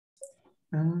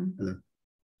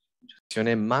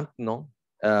Sélectionnez maintenant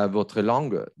votre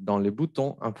langue dans les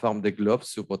boutons en forme de globe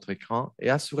sur votre écran et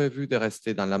assurez-vous de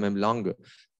rester dans la même langue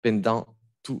pendant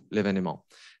tout l'événement.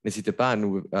 N'hésitez pas à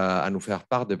nous faire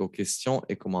part de vos questions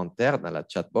et commentaires dans la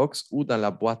chat box o dans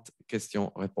la boîte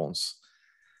questions-réponses.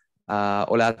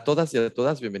 Hola a todas y a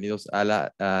todas, bienvenidos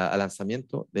al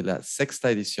lanzamiento de la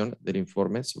sexta edición del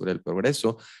informe sobre el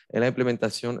progreso en la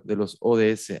implementación de los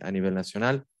ODS a nivel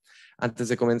nacional. Antes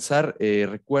de comenzar,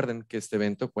 recuerden que este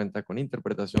evento cuenta con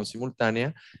interpretación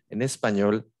simultánea en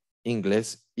español,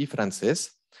 inglés y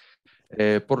francés.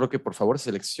 Por lo que por favor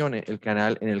seleccione el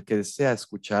canal en el que desea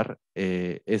escuchar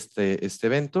este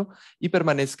evento y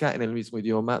permanezca en el mismo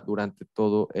idioma durante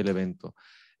todo el evento.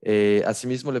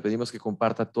 Asimismo, le pedimos que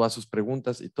comparta todas sus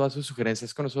preguntas y todas sus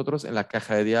sugerencias con nosotros en la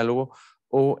caja de diálogo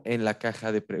o en la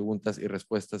caja de preguntas y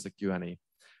respuestas de Q&A.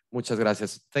 Muchas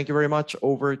gracias. Thank you very much.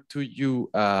 Over to you,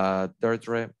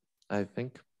 Deirdre, I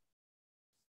think.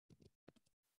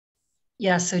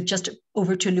 Yeah, so just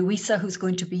over to Luisa, who's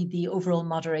going to be the overall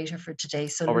moderator for today.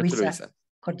 So over Luisa, to Luisa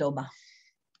Córdoba.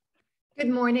 Good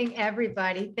morning,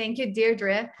 everybody. Thank you,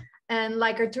 Deirdre. And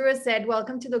like Arturo said,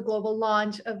 welcome to the global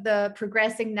launch of the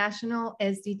Progressing National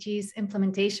SDGs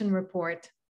Implementation Report.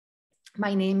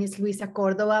 My name is Luisa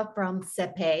Córdoba from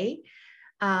CEPE.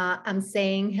 I'm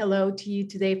saying hello to you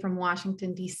today from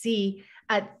Washington, D.C.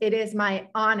 It is my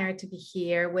honor to be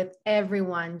here with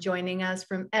everyone joining us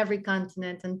from every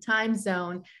continent and time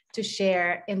zone to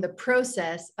share in the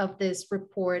process of this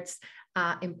report's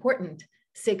important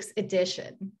 6th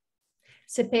edition.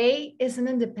 CEPE is an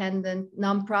independent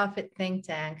nonprofit think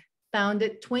tank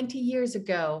founded 20 years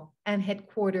ago and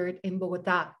headquartered in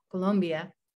Bogotá,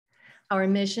 Colombia. Our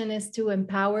mission is to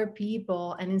empower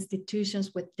people and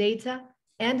institutions with data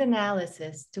and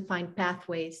analysis to find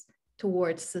pathways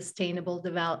towards sustainable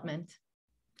development.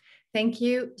 Thank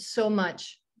you so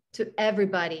much to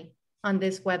everybody on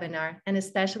this webinar, and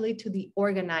especially to the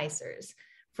organizers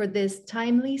for this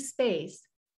timely space.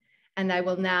 And I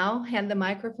will now hand the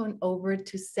microphone over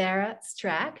to Sarah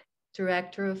Strack,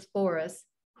 Director of Forests,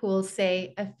 who will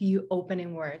say a few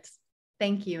opening words.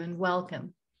 Thank you and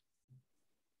welcome.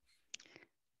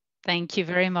 Thank you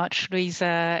very much,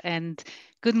 Luisa, and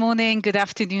good morning, good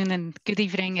afternoon, and good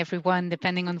evening, everyone,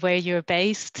 depending on where you're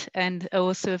based. And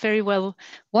also a very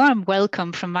warm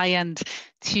welcome from my end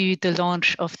to the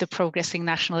launch of the Progressing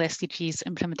National SDGs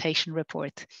Implementation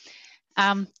Report.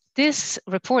 This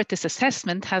report, this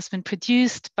assessment, has been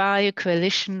produced by a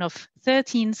coalition of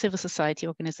 13 civil society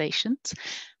organizations,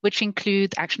 which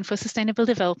include Action for Sustainable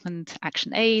Development,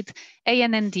 ActionAid,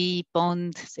 ANND,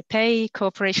 Bond, CEPE,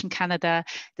 Cooperation Canada,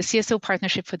 the CSO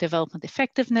Partnership for Development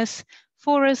Effectiveness,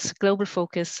 Forest, Global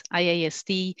Focus,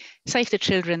 IASD, Save the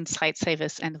Children, Site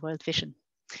Savers, and World Vision.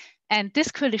 And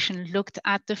this coalition looked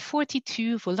at the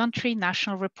 42 voluntary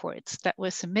national reports that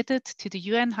were submitted to the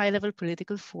UN High-Level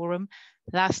Political Forum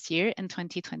last year in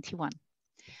 2021.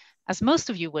 As most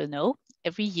of you will know,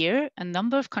 every year, a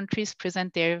number of countries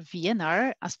present their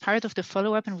VNR as part of the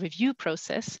follow-up and review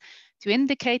process to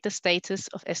indicate the status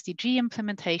of SDG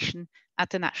implementation at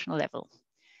the national level.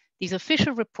 These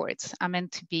official reports are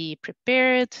meant to be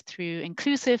prepared through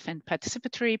inclusive and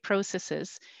participatory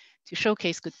processes to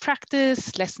showcase good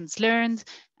practice, lessons learned,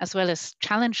 as well as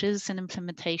challenges in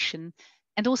implementation,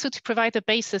 and also to provide a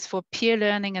basis for peer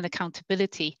learning and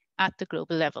accountability at the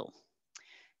global level.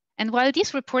 And while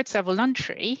these reports are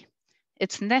voluntary,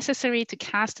 it's necessary to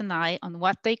cast an eye on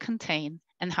what they contain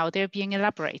and how they're being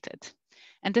elaborated.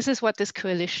 And this is what this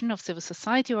coalition of civil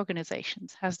society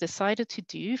organizations has decided to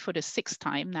do for the 6th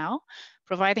time now,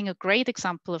 providing a great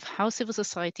example of how civil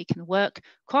society can work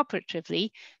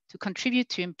cooperatively to contribute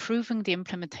to improving the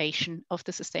implementation of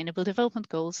the Sustainable Development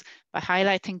Goals by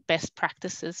highlighting best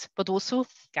practices, but also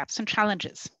gaps and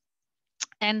challenges.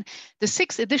 And the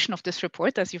 6th edition of this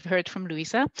report, as you've heard from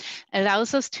Luisa,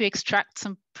 allows us to extract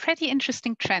some pretty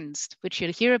interesting trends, which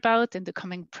you'll hear about in the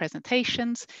coming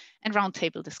presentations and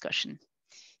roundtable discussion.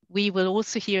 We will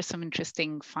also hear some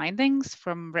interesting findings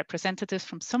from representatives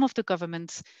from some of the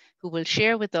governments who will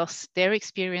share with us their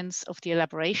experience of the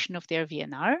elaboration of their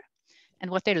VNR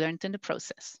and what they learned in the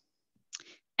process.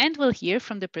 And we'll hear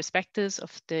from the perspectives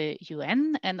of the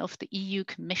UN and of the EU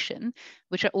Commission,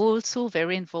 which are also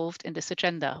very involved in this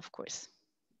agenda, of course.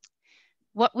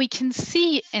 What we can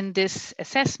see in this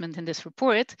assessment, in this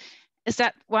report, is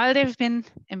that while there have been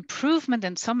improvement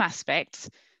in some aspects,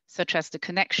 such as the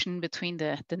connection between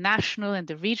the national and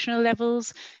the regional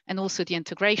levels, and also the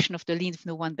integration of the leave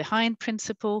no one behind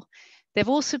principle, there have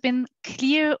also been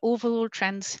clear overall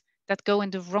trends that go in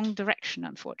the wrong direction,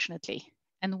 unfortunately.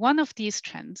 And one of these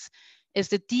trends is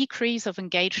the decrease of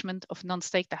engagement of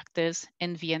non-state actors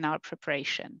in VNR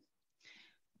preparation.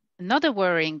 Another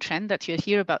worrying trend that you'll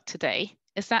hear about today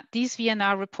is that these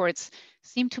VNR reports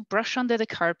seem to brush under the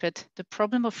carpet the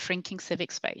problem of shrinking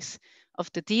civic space,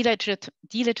 of the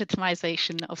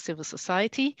delegitimization of civil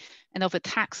society, and of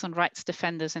attacks on rights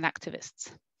defenders and activists.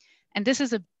 And this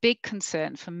is a big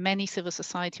concern for many civil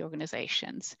society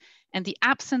organizations. And the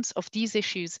absence of these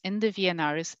issues in the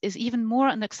VNRs is even more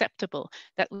unacceptable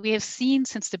that we have seen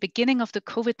since the beginning of the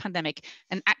COVID pandemic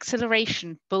an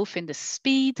acceleration both in the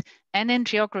speed and in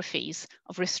geographies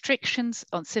of restrictions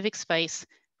on civic space,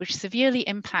 which severely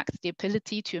impact the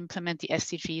ability to implement the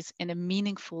SDGs in a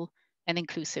meaningful and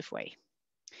inclusive way.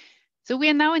 So we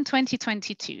are now in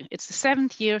 2022. It's the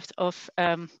 7th year of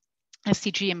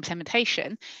SDG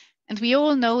implementation. And we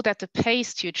all know that the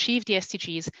pace to achieve the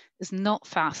SDGs is not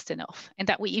fast enough, and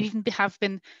that we even have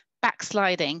been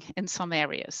backsliding in some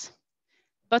areas.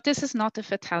 But this is not a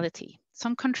fatality.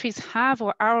 Some countries have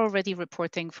or are already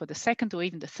reporting for the 2nd or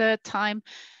even the 3rd time.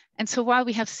 And so while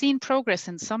we have seen progress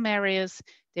in some areas,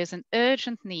 there's an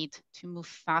urgent need to move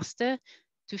faster,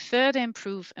 to further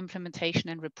improve implementation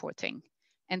and reporting,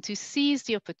 and to seize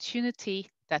the opportunity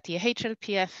that the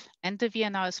HLPF and the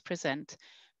VNRs present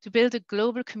to build a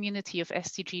global community of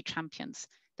SDG champions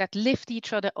that lift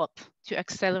each other up to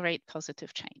accelerate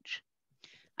positive change.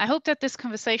 I hope that this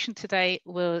conversation today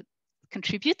will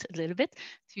contribute a little bit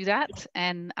to that,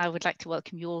 and I would like to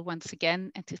welcome you all once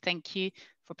again and to thank you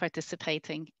for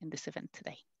participating in this event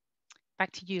today.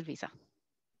 Back to you, Lisa.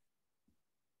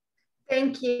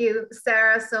 Thank you,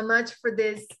 Sarah, so much for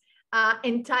this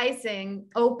enticing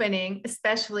opening,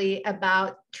 especially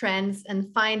about trends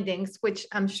and findings, which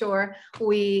I'm sure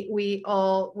we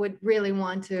all would really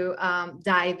want to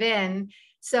dive in.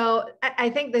 So I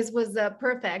think this was a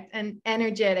perfect and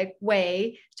energetic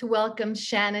way to welcome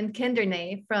Shannon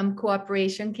Kindernay from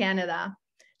Cooperation Canada.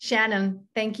 Shannon,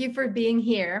 thank you for being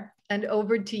here, and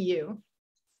over to you.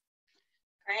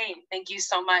 Great, thank you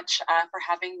so much for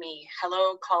having me.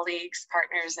 Hello, colleagues,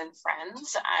 partners, and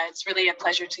friends. It's really a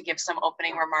pleasure to give some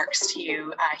opening remarks to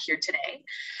you here today.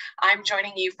 I'm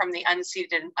joining you from the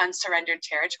unceded and unsurrendered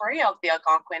territory of the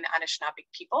Algonquin Anishinaabe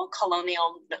people,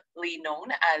 colonially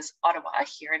known as Ottawa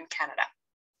here in Canada.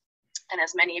 And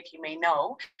as many of you may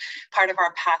know, part of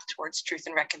our path towards truth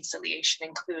and reconciliation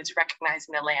includes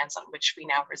recognizing the lands on which we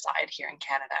now reside here in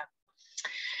Canada.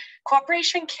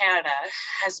 Cooperation Canada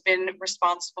has been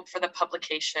responsible for the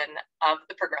publication of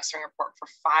the Progressing Report for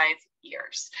 5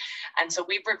 years. And so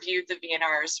we've reviewed the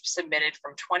VNRs submitted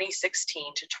from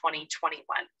 2016 to 2021.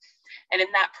 And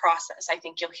in that process, I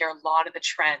think you'll hear a lot of the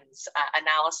trends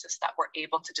analysis that we're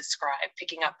able to describe,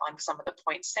 picking up on some of the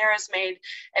points Sarah's made,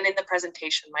 and in the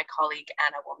presentation my colleague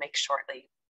Anna will make shortly.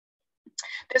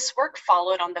 This work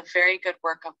followed on the very good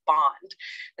work of BOND,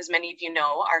 as many of you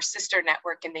know, our sister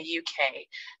network in the UK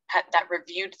that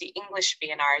reviewed the English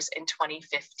VNRs in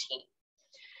 2015.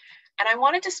 And I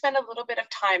wanted to spend a little bit of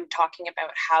time talking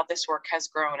about how this work has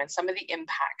grown and some of the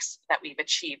impacts that we've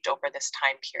achieved over this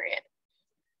time period.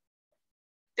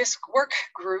 This work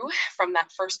grew from that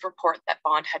first report that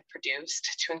BOND had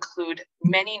produced to include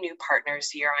many new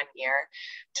partners year on year,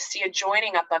 to see a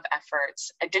joining up of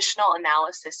efforts, additional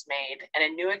analysis made, and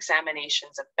a new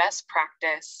examinations of best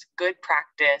practice, good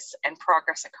practice, and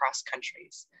progress across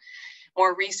countries.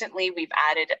 More recently, we've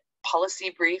added policy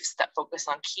briefs that focus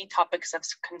on key topics of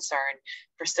concern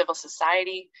for civil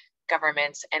society,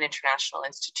 governments, and international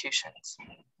institutions.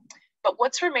 But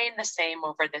what's remained the same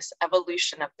over this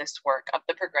evolution of this work, of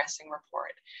the Progressing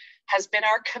Report, has been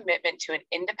our commitment to an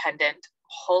independent,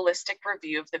 holistic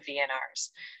review of the VNRs.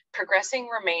 Progressing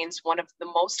remains one of the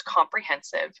most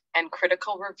comprehensive and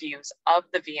critical reviews of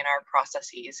the VNR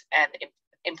processes and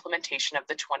implementation of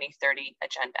the 2030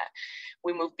 agenda.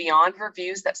 We move beyond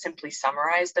reviews that simply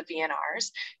summarize the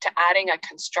VNRs to adding a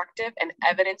constructive and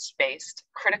evidence-based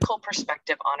critical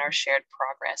perspective on our shared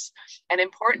progress. And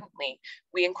importantly,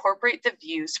 we incorporate the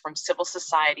views from civil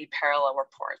society parallel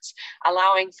reports,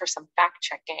 allowing for some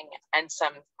fact-checking and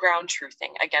some ground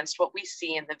truthing against what we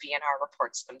see in the VNR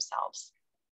reports themselves.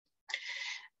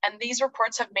 And these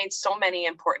reports have made so many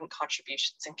important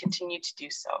contributions and continue to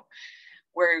do so.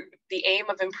 Where the aim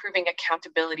of improving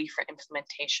accountability for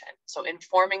implementation, so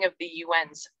informing of the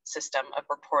UN's system of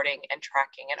reporting and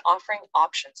tracking and offering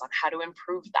options on how to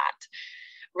improve that,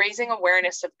 raising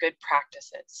awareness of good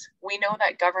practices. We know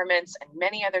that governments and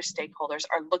many other stakeholders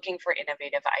are looking for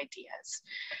innovative ideas,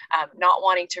 not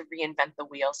wanting to reinvent the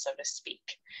wheel, so to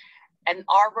speak. And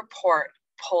our report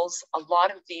pulls a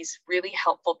lot of these really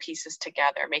helpful pieces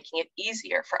together, making it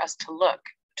easier for us to look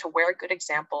to where good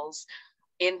examples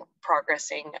in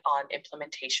progressing on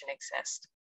implementation exist.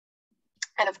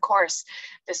 And of course,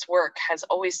 this work has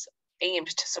always aimed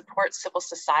to support civil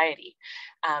society.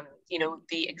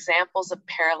 The examples of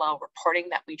parallel reporting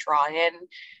that we draw in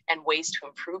and ways to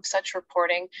improve such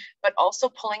reporting, but also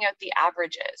pulling out the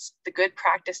averages, the good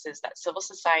practices that civil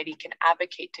society can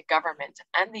advocate to government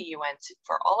and the UN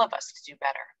for all of us to do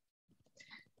better.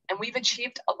 And we've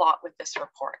achieved a lot with this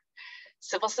report.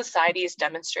 Civil society has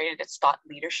demonstrated its thought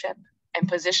leadership and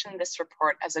positioned this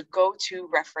report as a go-to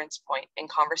reference point in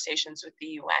conversations with the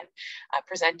UN,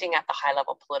 presenting at the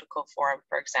high-level political forum,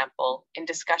 for example, in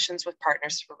discussions with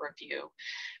partners for review,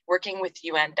 working with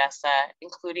UN DESA,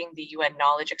 including the UN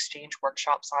Knowledge Exchange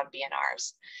workshops on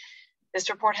VNRs. This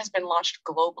report has been launched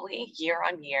globally year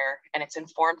on year, and it's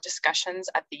informed discussions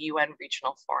at the UN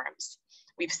regional forums.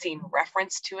 We've seen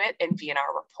reference to it in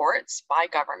VNR reports by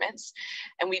governments,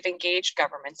 and we've engaged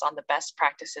governments on the best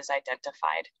practices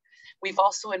identified. We've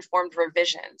also informed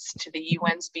revisions to the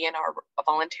UN's VNR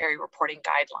voluntary reporting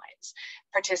guidelines,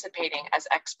 participating as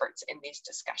experts in these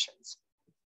discussions.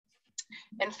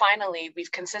 And finally,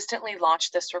 we've consistently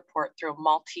launched this report through a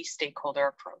multi-stakeholder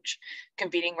approach,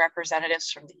 convening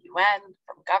representatives from the UN,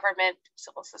 from government,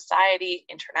 civil society,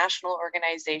 international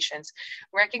organizations,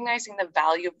 recognizing the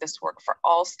value of this work for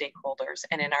all stakeholders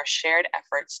and in our shared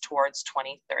efforts towards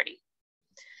 2030.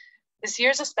 This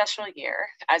year is a special year,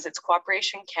 as it's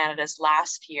Cooperation Canada's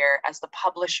last year as the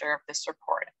publisher of this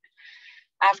report.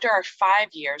 After our 5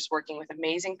 years working with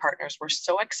amazing partners, we're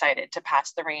so excited to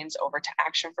pass the reins over to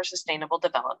Action for Sustainable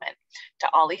Development, to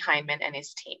Ollie Hyman and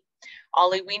his team.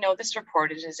 Ollie, we know this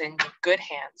report is in good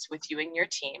hands with you and your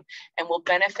team, and will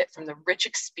benefit from the rich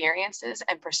experiences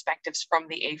and perspectives from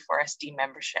the A4SD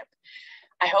membership.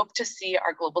 I hope to see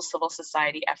our global civil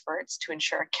society efforts to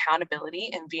ensure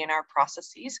accountability in VNR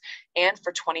processes and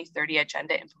for 2030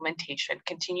 agenda implementation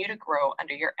continue to grow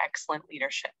under your excellent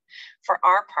leadership. For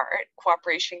our part,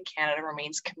 Cooperation Canada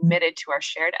remains committed to our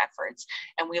shared efforts,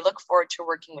 and we look forward to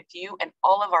working with you and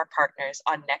all of our partners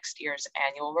on next year's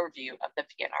annual review of the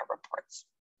VNR reports.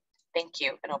 Thank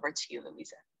you, and over to you,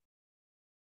 Louisa.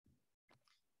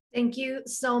 Thank you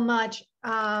so much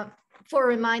for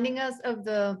reminding us of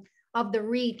the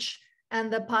reach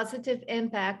and the positive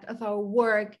impact of our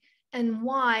work, and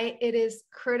why it is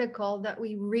critical that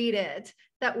we read it,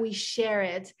 that we share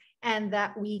it, and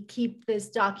that we keep this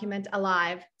document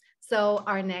alive. So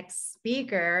our next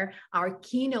speaker, our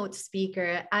keynote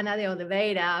speaker, Ana de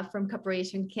Oliveira from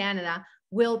Cooperation Canada,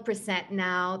 will present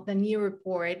now the new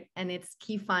report and its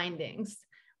key findings.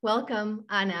 Welcome,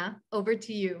 Ana, over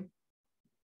to you.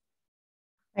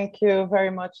 Thank you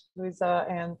very much, Luisa,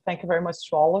 and thank you very much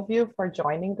to all of you for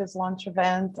joining this launch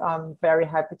event. I'm very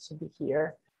happy to be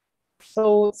here.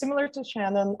 So similar to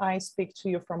Shannon, I speak to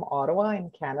you from Ottawa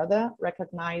in Canada,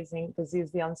 recognizing this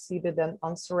is the unceded and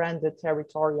unsurrendered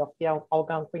territory of the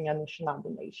Algonquin and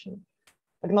Anishinaabe Nation.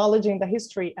 Acknowledging the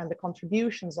history and the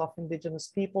contributions of Indigenous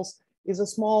peoples is a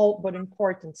small but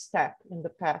important step in the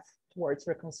path towards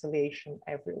reconciliation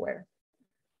everywhere.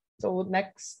 So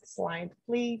next slide,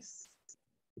 please.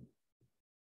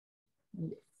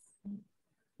 Yes.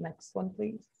 Next one,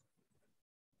 please.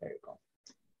 There you go.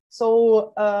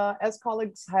 So as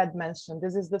colleagues had mentioned,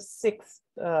 this is the 6th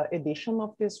edition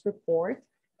of this report.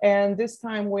 And this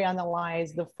time we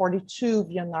analyzed the 42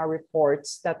 VNR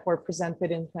reports that were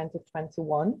presented in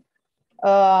 2021.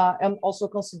 And also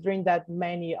considering that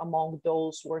many among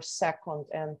those were second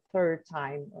and third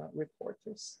time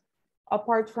reporters.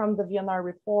 Apart from the VNR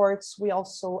reports, we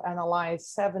also analyzed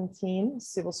 17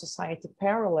 civil society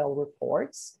parallel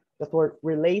reports that were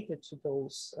related to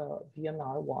those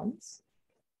VNR ones.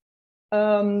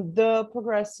 The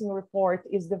Progressing report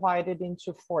is divided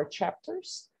into 4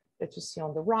 chapters that you see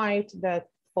on the right that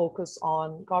focus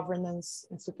on governance,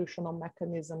 institutional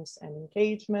mechanisms and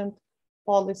engagement,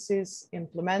 policies,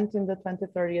 implementing the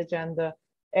 2030 agenda,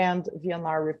 and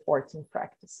VNR reporting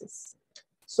practices.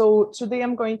 So today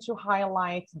I'm going to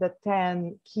highlight the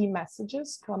 10 key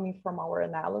messages coming from our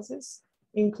analysis,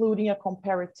 including a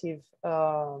comparative,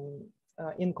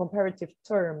 in comparative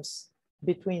terms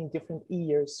between different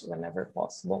years whenever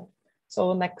possible.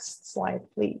 So next slide,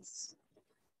 please.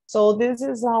 So this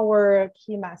is our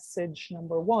key message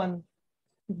number 1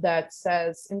 that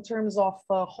says, in terms of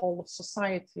a whole of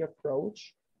society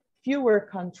approach, fewer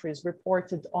countries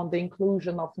reported on the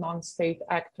inclusion of non-state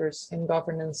actors in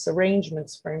governance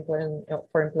arrangements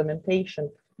for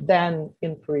implementation than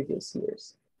in previous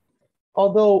years.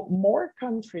 Although more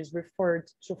countries referred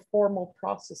to formal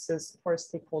processes for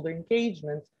stakeholder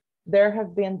engagement, there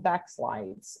have been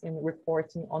backslides in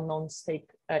reporting on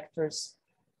non-state actors'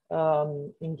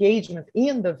 engagement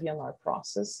in the VNR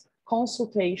process,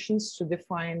 consultations to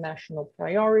define national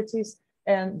priorities,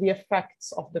 and the effects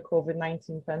of the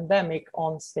COVID-19 pandemic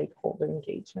on stakeholder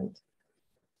engagement.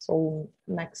 So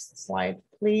next slide,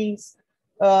 please.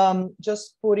 Just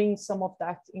putting some of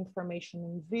that information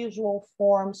in visual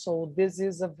form. So this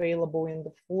is available in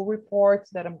the full report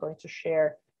that I'm going to share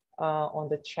on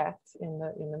the chat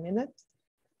in a minute.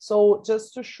 So just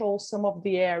to show some of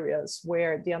the areas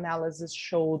where the analysis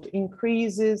showed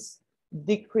increases,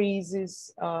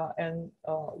 decreases, and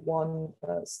one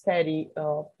steady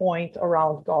point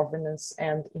around governance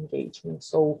and engagement.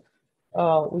 So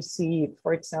we see,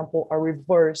 for example, a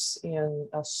reverse in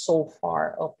a so far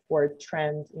upward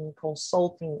trend in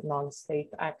consulting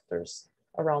non-state actors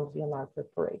around VNR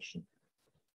preparation.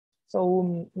 So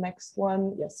next one,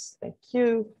 yes, thank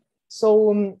you. So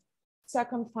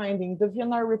second finding, the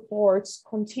VNR reports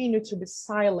continue to be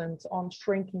silent on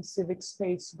shrinking civic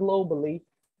space globally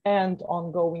and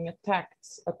ongoing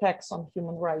attacks on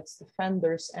human rights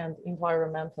defenders and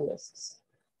environmentalists.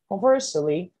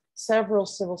 Conversely, several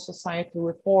civil society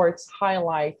reports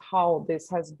highlight how this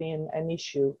has been an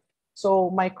issue.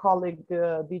 So my colleague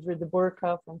Deidre de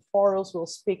Burka from Foros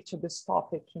will speak to this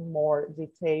topic in more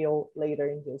detail later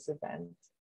in this event.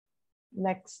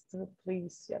 Next,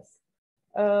 please, yes.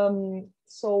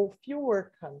 So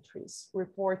fewer countries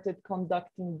reported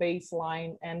conducting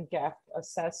baseline and gap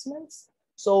assessments.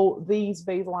 So these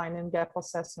baseline and gap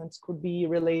assessments could be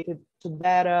related to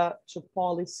data, to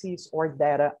policies, or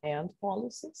data and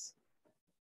policies.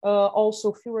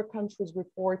 Also, fewer countries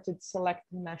reported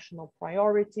selecting national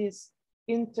priorities,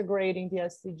 integrating the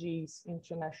SDGs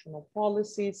into national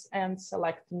policies, and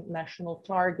selecting national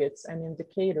targets and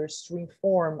indicators to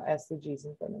inform SDGs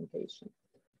implementation.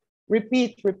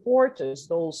 Repeat reporters,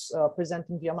 those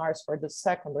presenting VNRs for the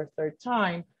second or third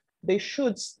time, they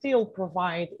should still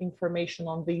provide information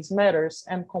on these matters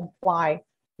and comply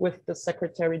with the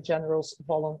Secretary General's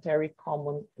voluntary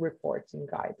common reporting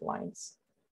guidelines.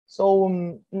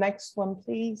 So next one,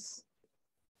 please.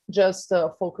 Just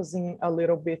focusing a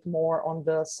little bit more on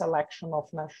the selection of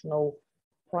national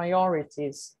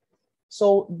priorities.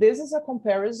 So this is a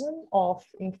comparison of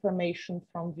information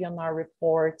from VNR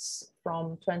reports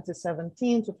from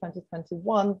 2017 to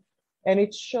 2021. And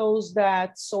it shows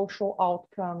that social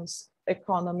outcomes,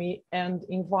 economy, and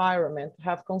environment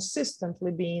have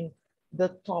consistently been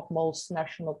the topmost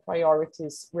national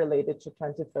priorities related to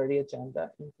 2030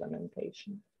 Agenda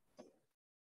implementation.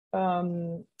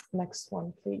 Next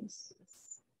one, please.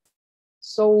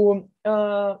 So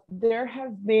there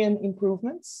have been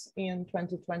improvements in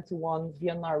 2021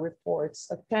 VNR reports'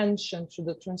 attention to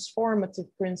the transformative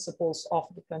principles of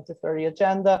the 2030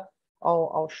 Agenda.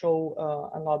 I'll show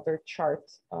another chart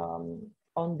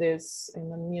on this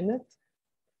in a minute.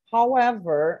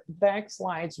 However,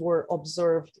 backslides were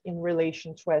observed in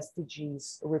relation to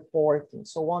SDGs reporting.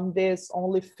 So on this,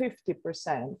 only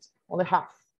 50%, only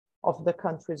half of the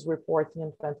countries reporting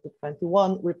in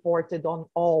 2021 reported on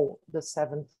all the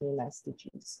 17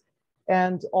 SDGs.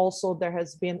 And also there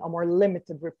has been a more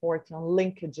limited reporting on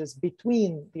linkages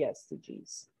between the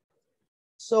SDGs.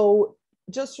 So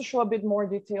just to show a bit more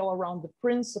detail around the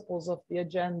principles of the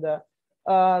agenda,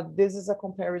 this is a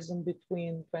comparison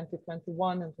between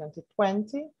 2021 and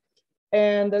 2020.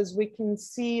 And as we can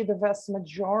see, the vast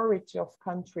majority of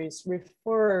countries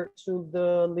refer to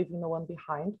the leaving no one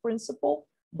behind principle,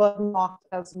 but not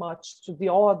as much to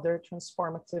the other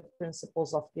transformative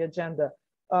principles of the agenda,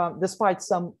 despite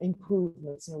some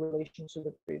improvements in relation to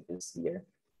the previous year.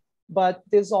 But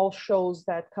this all shows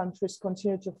that countries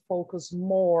continue to focus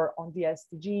more on the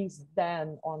SDGs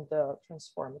than on the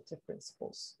transformative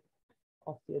principles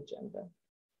of the agenda.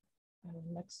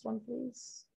 Next one,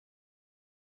 please.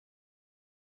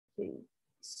 Okay.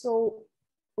 So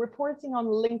reporting on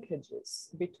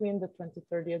linkages between the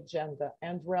 2030 Agenda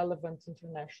and relevant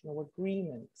international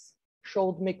agreements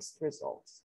showed mixed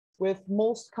results, with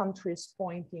most countries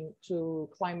pointing to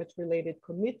climate-related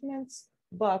commitments,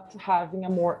 but having a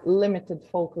more limited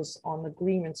focus on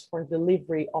agreements for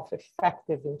delivery of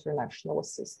effective international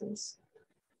assistance.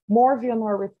 More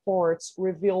VNR reports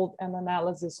revealed an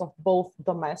analysis of both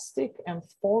domestic and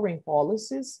foreign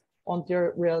policies on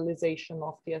their realization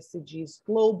of the SDGs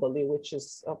globally, which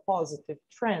is a positive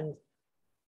trend,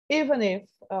 even if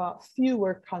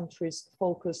fewer countries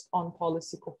focused on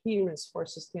policy coherence for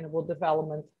sustainable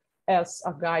development as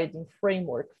a guiding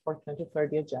framework for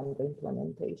 2030 Agenda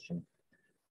implementation.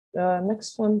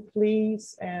 Next one,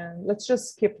 please. And let's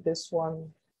just skip this one,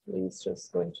 please.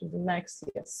 Just going to the next.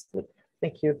 Yes,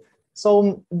 thank you.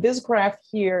 So this graph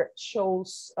here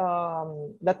shows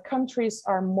that countries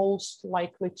are most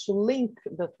likely to link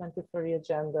the 2030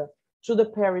 Agenda to the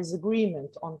Paris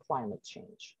Agreement on climate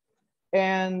change.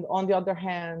 And on the other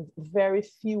hand, very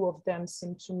few of them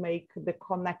seem to make the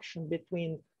connection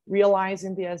between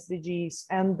realizing the SDGs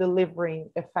and delivering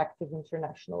effective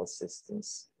international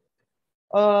assistance.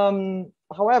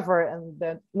 However, and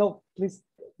then, no, please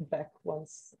back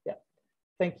once, yeah,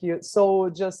 thank you. So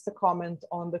just a comment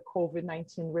on the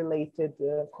COVID-19 related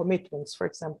commitments, for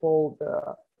example,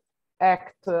 the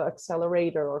ACT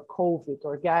Accelerator or COVID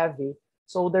or Gavi.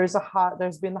 So there's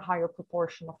been a higher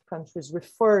proportion of countries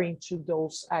referring to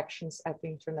those actions at the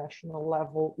international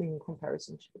level in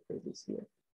comparison to the previous year.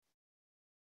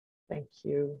 Thank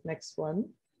you. Next one.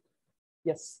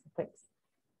 Yes, thanks.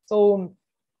 So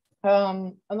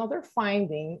another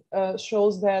finding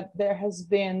shows that there has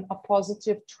been a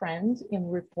positive trend in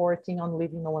reporting on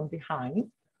leaving no one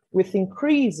behind, with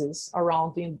increases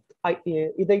around the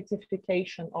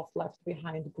identification of left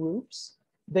behind groups,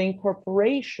 the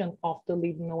incorporation of the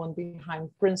leaving no one behind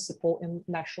principle in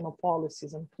national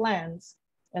policies and plans,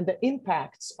 and the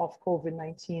impacts of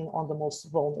COVID-19 on the most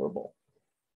vulnerable.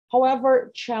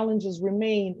 However, challenges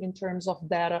remain in terms of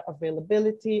data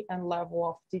availability and level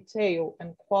of detail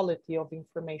and quality of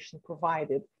information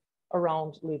provided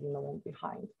around leaving no one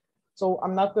behind. So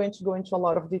I'm not going to go into a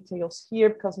lot of details here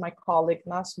because my colleague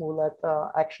Nasmul at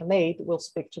ActionAid will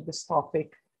speak to this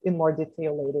topic in more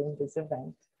detail later in this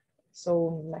event.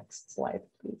 So next slide,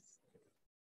 please.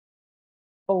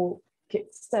 Okay,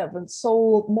 7.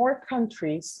 So more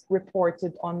countries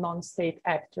reported on non-state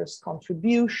actors'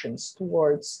 contributions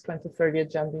towards 2030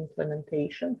 Agenda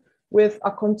implementation, with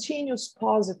a continuous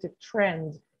positive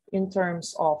trend in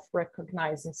terms of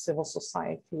recognizing civil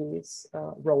society's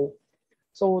role.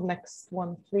 So next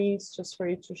one, please, just for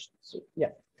you to,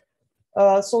 yeah.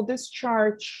 So this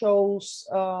chart shows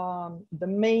the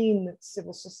main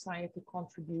civil society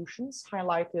contributions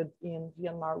highlighted in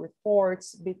VNR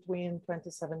reports between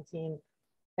 2017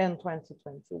 and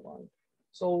 2021.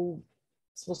 So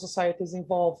civil society is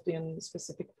involved in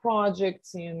specific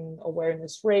projects, in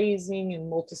awareness raising, in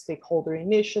multi-stakeholder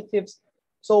initiatives.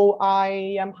 So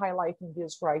I am highlighting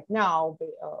this right now,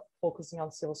 focusing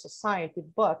on civil society,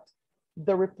 but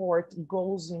the report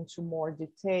goes into more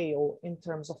detail in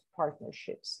terms of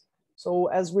partnerships. So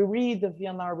as we read the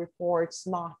VNR reports,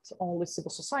 not only civil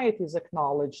society is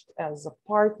acknowledged as a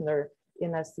partner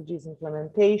in SDGs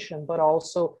implementation, but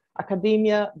also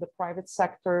academia, the private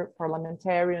sector,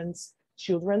 parliamentarians,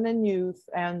 children and youth,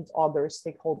 and other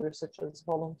stakeholders such as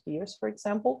volunteers, for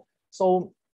example.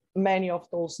 So many of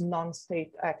those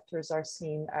non-state actors are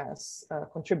seen as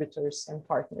contributors and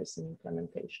partners in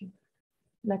implementation.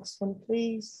 Next one,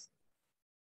 please.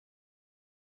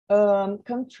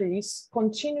 Countries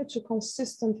continue to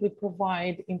consistently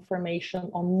provide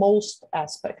information on most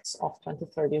aspects of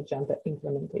 2030 Agenda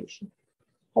implementation.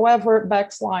 However,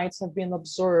 backslides have been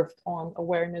observed on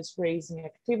awareness raising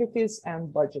activities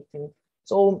and budgeting.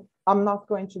 So I'm not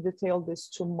going to detail this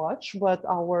too much, but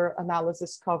our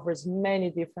analysis covers many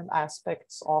different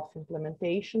aspects of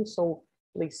implementation. So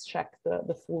please check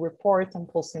the full report. I'm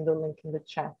posting the link in the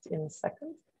chat in a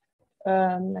second.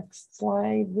 Next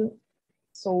slide.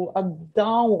 So a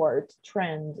downward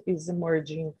trend is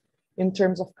emerging in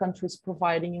terms of countries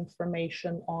providing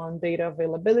information on data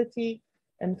availability,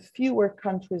 and fewer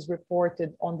countries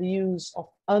reported on the use of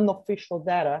unofficial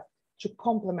data to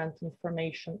complement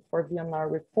information for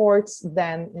VNR reports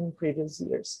than in previous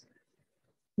years.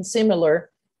 And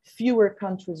similar, fewer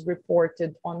countries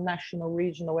reported on national,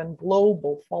 regional, and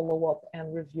global follow-up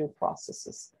and review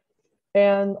processes.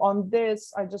 And on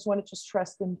this, I just wanted to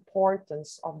stress the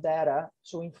importance of data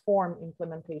to inform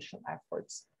implementation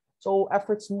efforts. So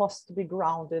efforts must be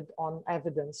grounded on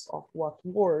evidence of what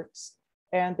works,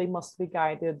 and they must be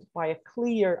guided by a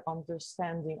clear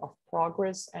understanding of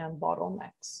progress and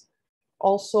bottlenecks.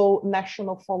 Also,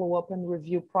 national follow-up and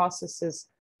review processes,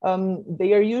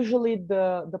 they are usually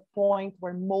the point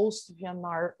where most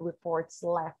VNR reports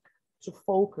lack to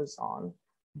focus on,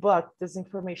 but this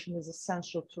information is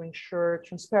essential to ensure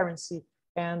transparency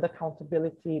and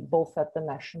accountability both at the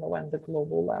national and the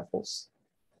global levels.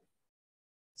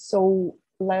 So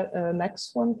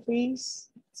next one, please.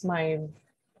 It's my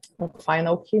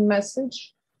final key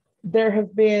message. There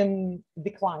have been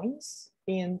declines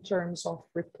in terms of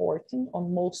reporting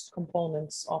on most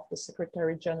components of the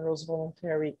Secretary General's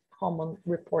voluntary common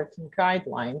reporting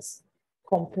guidelines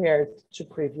compared to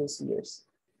previous years.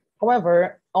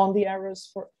 However, on the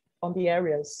areas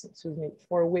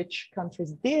for which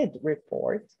countries did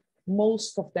report,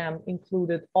 most of them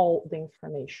included all the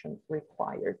information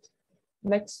required.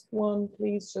 Next one,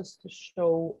 please, just to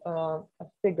show a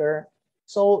figure.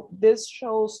 So this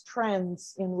shows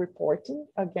trends in reporting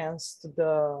against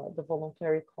the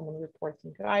voluntary common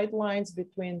reporting guidelines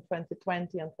between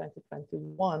 2020 and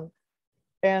 2021.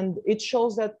 And it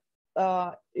shows that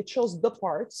it shows the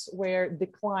parts where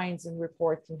declines in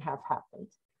reporting have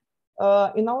happened.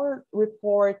 In our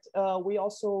report, we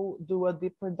also do a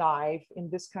deeper dive in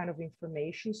this kind of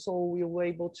information. So we were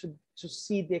able to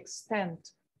see the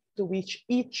extent to which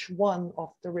each one of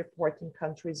the reporting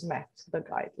countries met the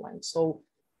guidelines. So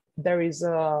there is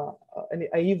an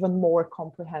even more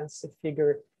comprehensive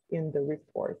figure in the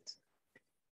report.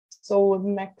 So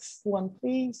next one,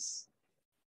 please.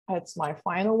 That's my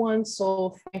final one.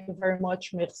 So thank you very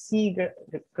much. Merci,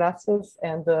 gracias,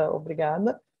 and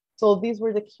obrigada. So these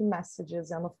were the key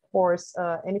messages. And of course,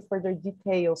 any further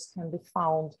details can be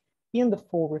found in the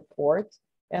full report.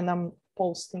 And I'm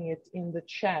posting it in the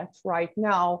chat right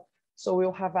now. So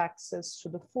we'll have access to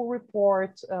the full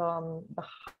report, the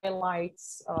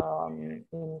highlights in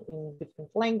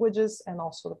different languages, and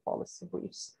also the policy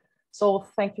briefs. So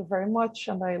thank you very much.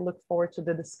 And I look forward to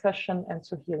the discussion and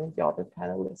to hearing the other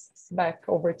panelists. Back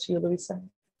over to you, Luisa.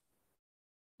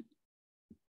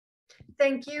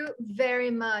 Thank you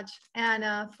very much,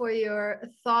 Anna, for your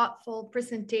thoughtful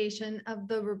presentation of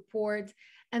the report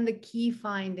and the key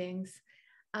findings.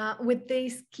 With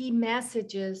these key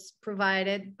messages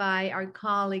provided by our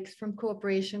colleagues from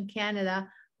Cooperation Canada,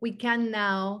 we can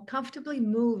now comfortably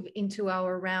move into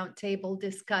our roundtable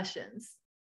discussions.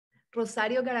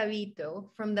 Rosario Garavito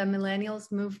from the Millennials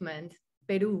Movement,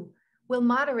 Peru, will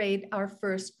moderate our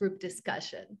first group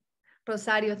discussion.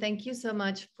 Rosario, thank you so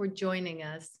much for joining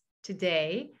us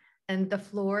today, and the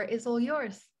floor is all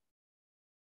yours.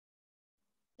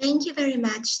 Thank you very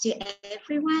much to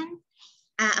everyone.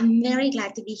 I'm very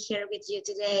glad to be here with you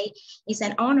today. It's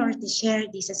an honor to share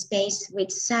this space with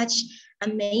such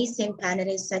amazing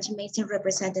panelists, such amazing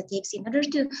representatives in order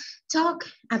to talk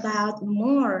about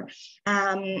more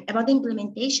about the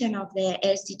implementation of the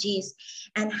SDGs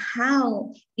and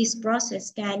how this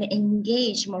process can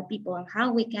engage more people and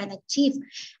how we can achieve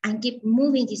and keep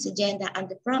moving this agenda and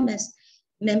the promise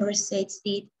member states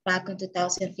did back in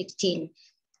 2015.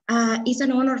 It's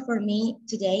an honor for me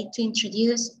today to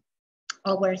introduce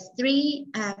our three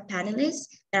panelists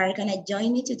that are gonna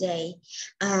join me today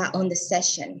on the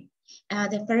session.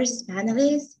 The first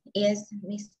panelist is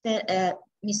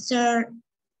Mr.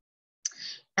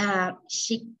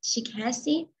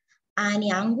 Chikesi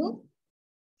Anyangu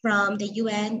from the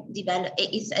UN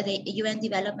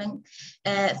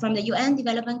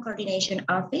Development Coordination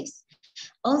Office.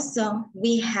 Also,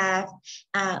 we have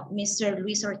Mr.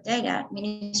 Luis Ortega,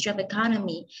 Ministry of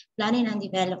Economy, Planning and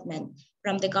Development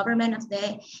from the government of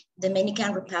the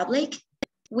Dominican Republic.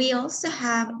 We also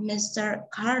have Mr.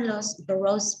 Carlos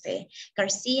Borospe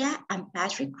Garcia and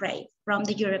Patrick Gray from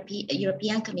the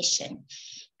European Commission.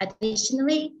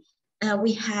 Additionally,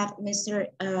 we have Mr.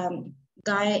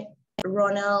 Guy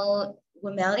Ronald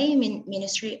Wumeli,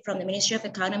 from the Ministry of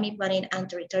Economy, Planning and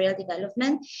Territorial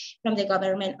Development from the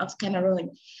government of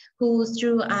Cameroon, who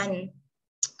through an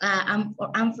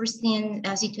unforeseen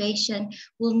situation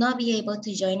will not be able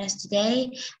to join us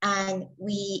today, and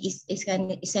is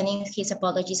sending his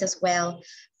apologies as well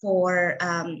for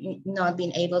not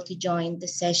being able to join the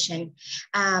session.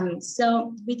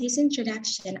 So with this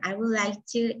introduction, I would like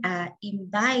to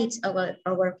invite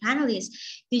our panelists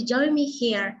to join me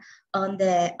here on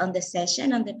the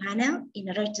session, on the panel, in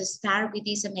order to start with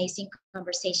this amazing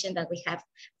conversation that we have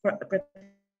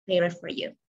prepared for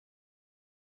you.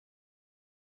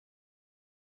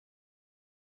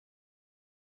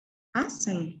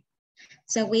 Awesome.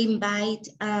 So we invite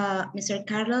Mr.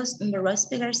 Carlos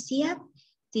Borospe Garcia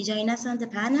to join us on the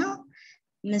panel,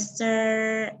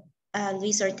 Mr.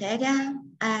 Luis Ortega,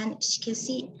 and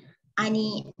Chikesi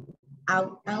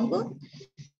Anyangu.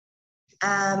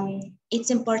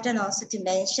 It's important also to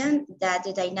mention that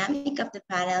the dynamic of the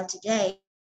panel today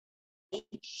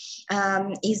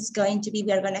is going to be,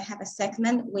 we are going to have a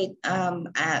segment with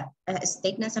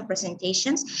statements and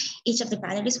presentations. Each of the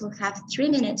panelists will have 3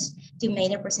 minutes to make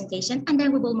their presentation, and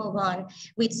then we will move on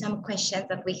with some questions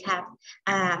that we have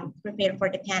prepared for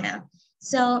the panel.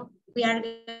 So we are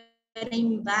going to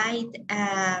invite,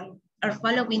 or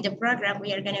following the program,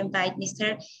 we are going to invite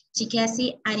Mr.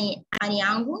 Chikesi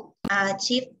Anyangu,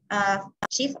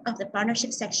 Chief of the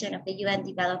Partnership Section of the UN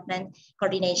Development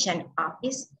Coordination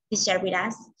Office, to share with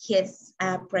us his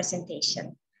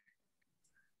presentation.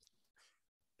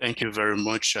 Thank you very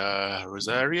much,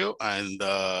 Rosario, and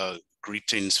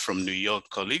greetings from New York,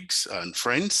 colleagues and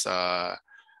friends.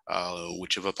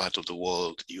 whichever part of the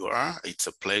world you are. It's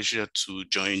a pleasure to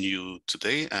join you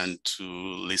today and to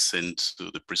listen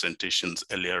to the presentations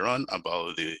earlier on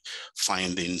about the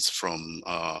findings from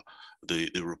the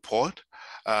report.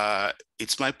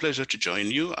 It's my pleasure to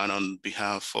join you, and on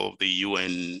behalf of the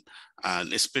UN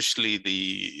and especially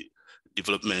the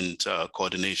Development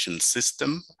Coordination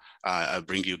System, I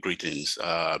bring you greetings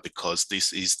because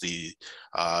this is the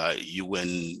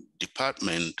UN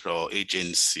department or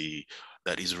agency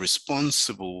that is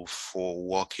responsible for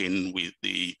working with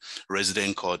the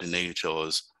resident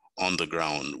coordinators on the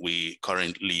ground. We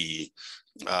currently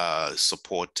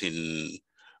supporting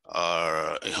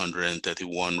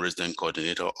 131 resident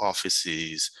coordinator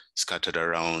offices scattered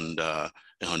around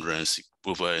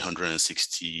over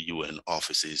 160 UN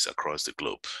offices across the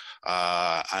globe.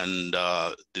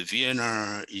 The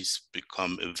VNR is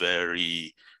become a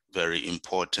very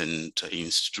important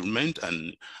instrument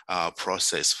and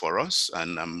process for us.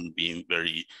 And I'm being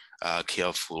very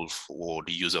careful for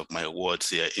the use of my words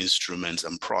here, instruments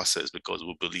and process, because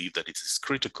we believe that it is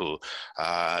critical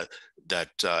that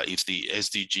if the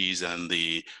SDGs and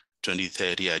the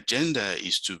 2030 agenda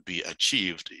is to be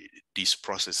achieved, these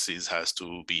processes has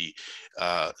to be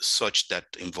such that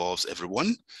involves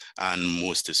everyone, and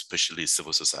most especially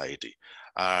civil society.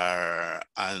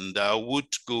 And I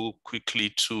would go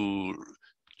quickly to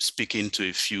speak into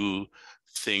a few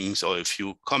things or a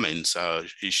few comments,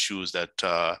 issues that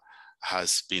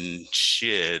has been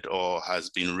shared or has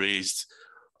been raised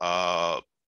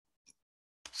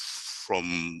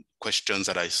from questions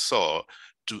that I saw.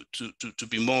 To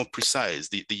be more precise,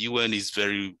 the UN is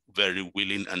very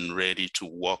willing and ready to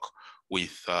work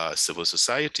with civil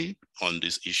society on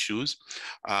these issues.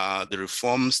 The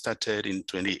reform started in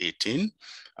 2018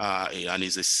 and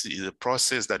is a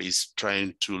process that is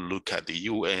trying to look at the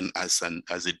UN as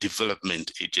a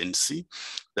development agency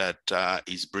that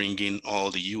is bringing all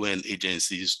the UN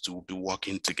agencies to be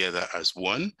working together as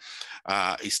one.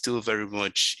 It's still very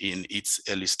much in its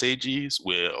early stages.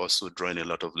 We're also drawing a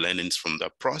lot of learnings from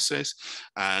that process,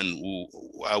 and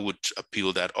I would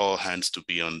appeal that all hands to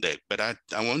be on deck. But I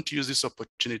want to use this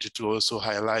opportunity to also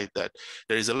highlight that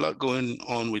there is a lot going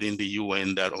on within the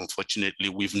UN that unfortunately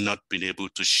we've not been able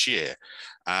to share.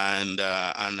 And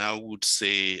I would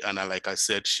say, and like I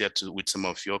said, share with some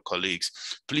of your colleagues,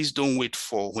 please don't wait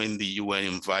for when the UN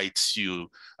invites you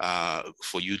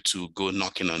for you to go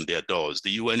knocking on their doors.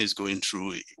 The UN is going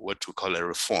through what we call a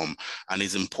reform, and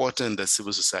it's important that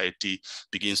civil society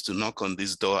begins to knock on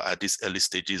this door at these early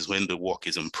stages when the work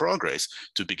is in progress,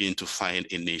 to begin to find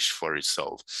a niche for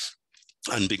itself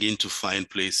and begin to find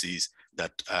places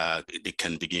that they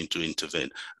can begin to intervene.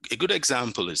 A good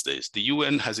example is this. The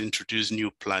UN has introduced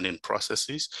new planning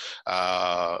processes.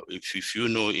 If you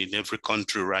know, in every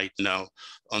country right now,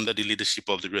 under the leadership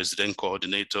of the resident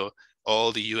coordinator,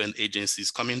 all the UN agencies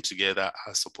coming together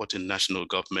are supporting national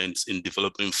governments in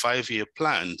developing 5-year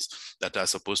plans that are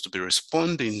supposed to be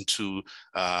responding to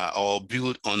or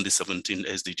build on the 17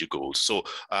 SDG goals. So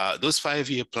those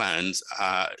 5-year plans,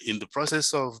 in the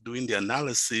process of doing the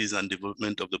analysis and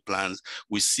development of the plans,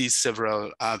 we see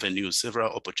several avenues,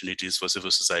 several opportunities for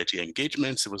civil society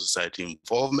engagement, civil society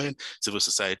involvement, civil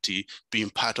society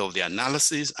being part of the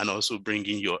analysis and also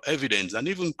bringing your evidence and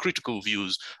even critical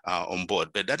views on board.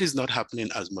 But that is not happening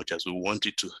as much as we want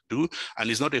it to do.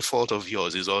 And it's not a fault of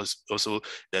yours. It's also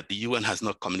that the UN has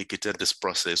not communicated this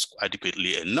process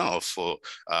adequately enough for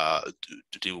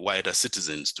the wider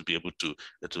citizens to be able to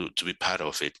be part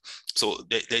of it. So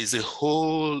there is a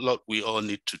whole lot we all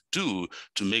need to do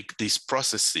to make these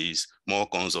processes more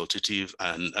consultative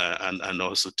and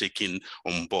also taking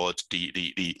on board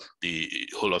the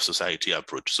whole of society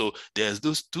approach. So there's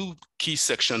those two key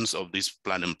sections of this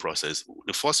planning process.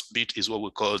 The first bit is what we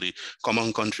call the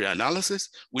common country analysis,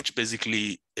 which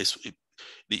basically is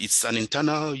it's an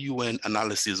internal UN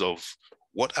analysis of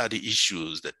what are the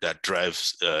issues that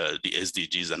drives the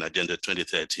SDGs and Agenda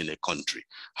 2030 in a country?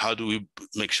 How do we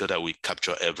make sure that we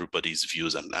capture everybody's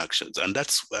views and actions? And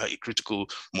that's a critical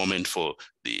moment for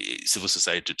the civil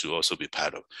society to also be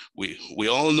part of. We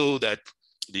all know that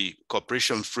the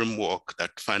cooperation framework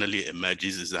that finally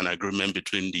emerges is an agreement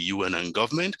between the UN and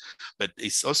government, but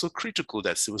it's also critical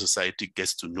that civil society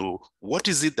gets to know what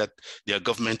is it that their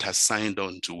government has signed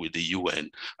on to with the UN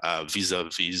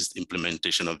vis-a-vis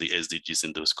implementation of the SDGs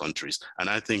in those countries. And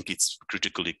I think it's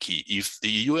critically key. If the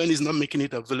UN is not making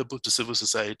it available to civil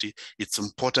society, it's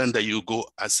important that you go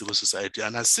as civil society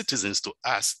and as citizens to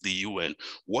ask the UN,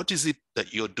 what is it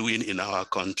that you're doing in our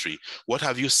country? What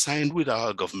have you signed with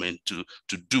our government to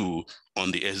do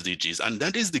on the SDGs? And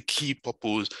that is the key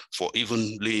purpose for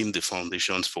even laying the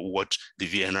foundations for what the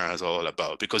VNR is all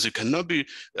about, because you cannot be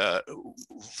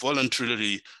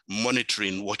voluntarily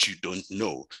monitoring what you don't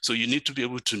know. So you need to be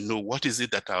able to know what is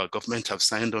it that our government have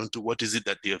signed on to, what is it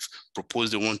that they have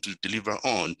proposed they want to deliver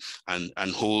on,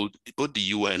 and hold both the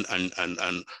UN and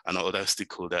other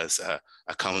stakeholders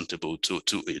accountable to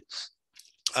it.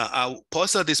 I'll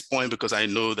pause at this point because I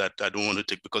know that I don't want to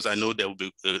take, because I know there will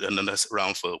be another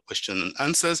round for question and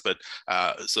answers, but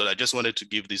so I just wanted to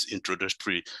give this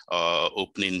introductory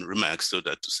opening remarks so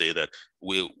that to say that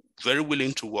we're very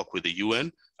willing to work with the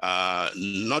UN.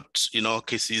 Not in all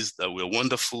cases that we're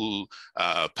wonderful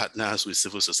partners with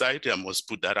civil society, I must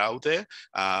put that out there,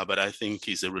 but I think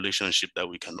it's a relationship that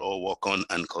we can all work on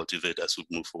and cultivate as we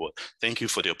move forward. Thank you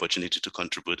for the opportunity to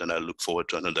contribute, and I look forward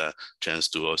to another chance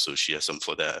to also share some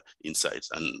further insights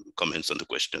and comments on the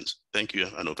questions. Thank you,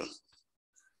 and over.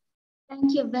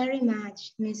 Thank you very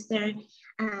much, Mr.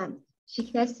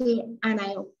 Chikesi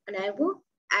Anaibu.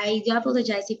 I do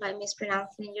apologize if I'm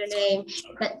mispronouncing your name,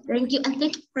 but thank you. And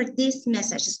thank you for this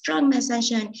message, a strong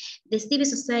message. And the civil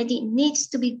society needs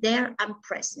to be there and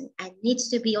present, and needs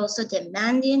to be also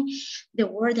demanding the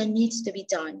work that needs to be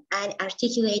done and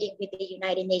articulating with the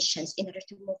United Nations in order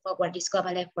to move forward this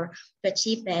global effort to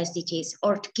achieve the SDGs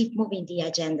or to keep moving the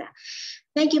agenda.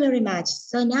 Thank you very much.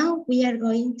 So now we are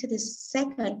going to the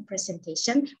second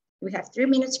presentation. We have 3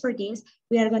 minutes for this.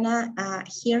 We are gonna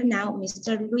hear now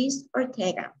Mr. Luis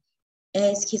Ortega,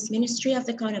 as his Ministry of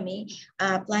Economy,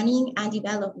 Planning and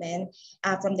Development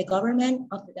from the government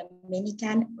of the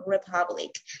Dominican Republic.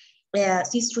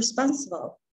 He's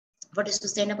responsible for the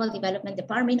Sustainable Development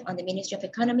Department on the Ministry of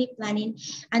Economy, Planning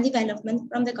and Development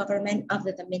from the government of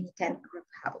the Dominican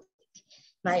Republic.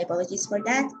 My apologies for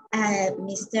that.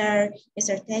 Mr.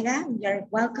 Ortega, you're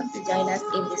welcome to join us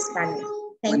in this panel.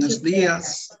 Buenos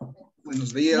días,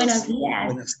 buenos días,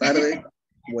 buenas tardes,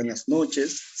 buenas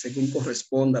noches, según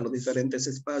corresponda a los diferentes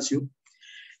espacios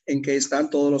en que están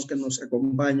todos los que nos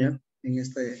acompañan en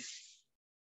este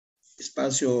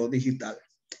espacio digital.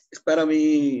 Es para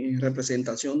mi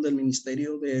representación del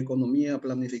Ministerio de Economía,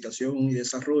 Planificación y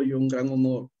Desarrollo un gran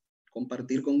honor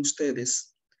compartir con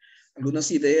ustedes algunas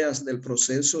ideas del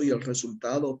proceso y el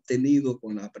resultado obtenido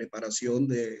con la preparación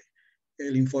de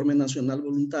el informe nacional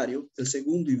voluntario, el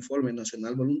segundo informe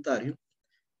nacional voluntario,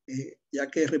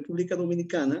 ya que República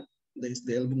Dominicana,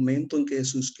 desde el momento en que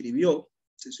se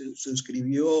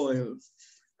suscribió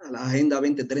a la Agenda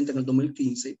 2030 en el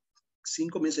 2015,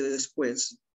 5 meses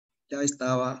después, ya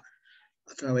estaba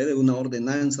a través de una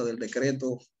ordenanza del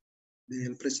decreto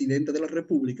del presidente de la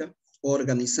República,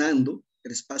 organizando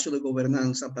el espacio de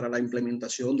gobernanza para la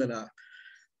implementación de la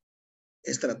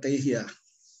estrategia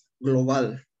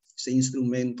global, ese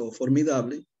instrumento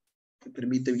formidable que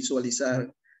permite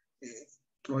visualizar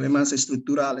problemas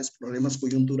estructurales, problemas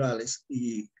coyunturales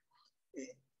y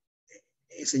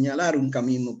señalar un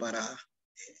camino para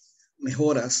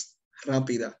mejoras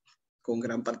rápidas con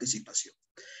gran participación.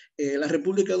 La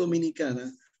República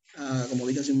Dominicana, como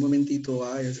dije hace un momentito,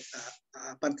 ha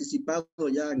participado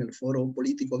ya en el foro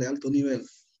político de alto nivel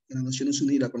de las Naciones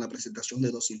Unidas con la presentación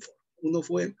de 2 informes. Uno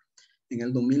fue en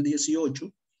el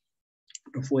 2018,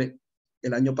 pero fue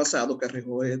el año pasado, que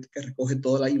recoge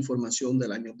toda la información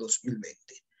del año 2020.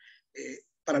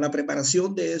 Para la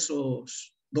preparación de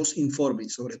esos 2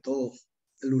 informes, sobre todo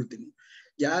el último,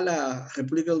 ya la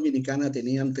República Dominicana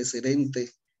tenía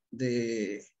antecedentes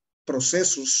de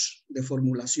procesos de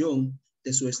formulación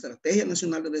de su Estrategia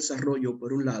Nacional de Desarrollo,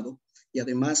 por un lado, y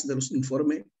además de los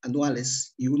informes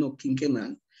anuales y uno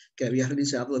quinquenal que había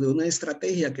realizado, de una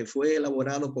estrategia que fue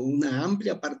elaborado con una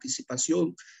amplia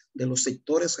participación de los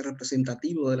sectores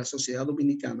representativos de la sociedad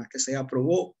dominicana, que se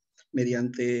aprobó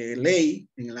mediante ley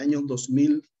en el año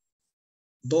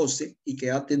 2012 y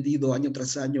que ha tenido año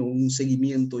tras año un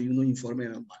seguimiento y unos informes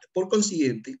anuales. Por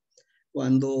consiguiente,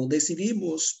 cuando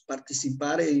decidimos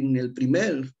participar en la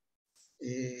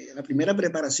primera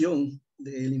preparación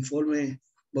del informe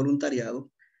voluntariado,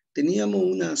 teníamos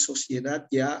una sociedad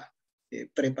ya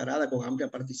preparada con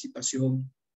amplia participación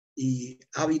y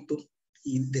hábito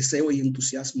y deseo y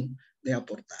entusiasmo de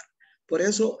aportar. Por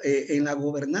eso, en la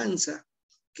gobernanza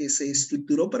que se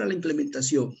estructuró para la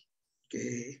implementación,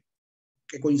 que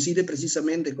coincide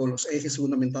precisamente con los ejes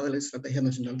fundamentales de la Estrategia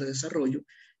Nacional de Desarrollo,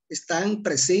 están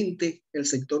presentes el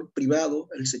sector privado,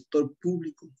 el sector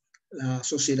público, la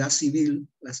sociedad civil,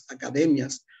 las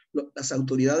academias, las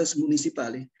autoridades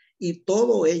municipales, y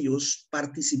todos ellos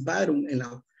participaron en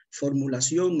la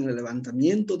formulación, en el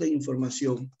levantamiento de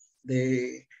información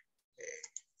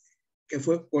que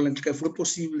con el que fue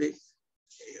posible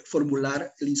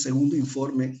formular el segundo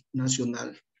informe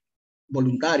nacional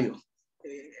voluntario.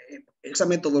 Esa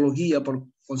metodología, por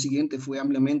consiguiente, fue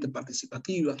ampliamente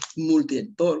participativa,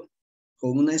 multiactor,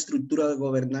 con una estructura de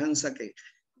gobernanza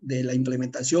de la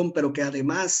implementación, pero que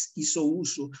además hizo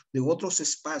uso de otros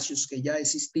espacios que ya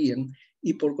existían,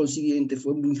 y por consiguiente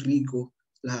fue muy rico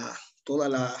toda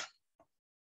la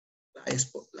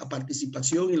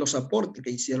participación y los aportes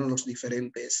que hicieron los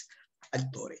diferentes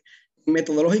actores.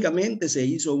 Metodológicamente se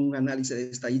hizo un análisis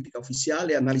de estadística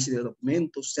oficial, análisis de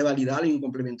documentos, se validaron y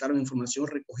complementaron información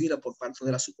recogida por parte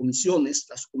de las subcomisiones.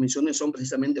 Las subcomisiones son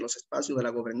precisamente los espacios de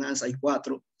la gobernanza. Hay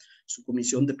 4: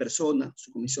 subcomisión de personas,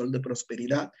 subcomisión de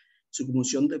prosperidad,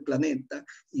 subcomisión de planeta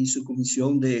y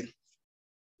subcomisión de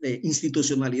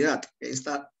institucionalidad.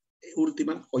 Esta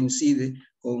última coincide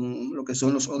con lo que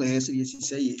son los ODS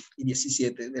 16 y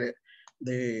 17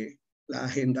 de la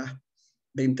Agenda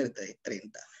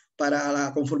 2030. Para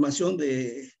la conformación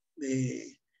del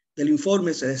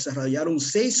informe se desarrollaron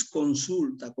 6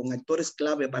 consultas con actores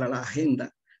clave para la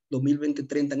Agenda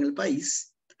 2020-30 en el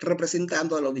país,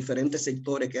 representando a los diferentes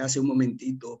sectores que hace un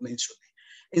momentito mencioné.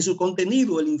 En su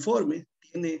contenido, el informe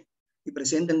tiene y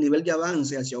presenta el nivel de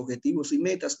avance hacia objetivos y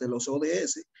metas de los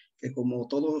ODS, que como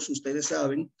todos ustedes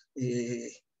saben,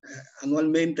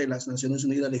 anualmente las Naciones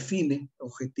Unidas define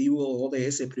objetivo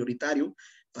ODS prioritario.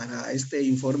 Para este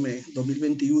informe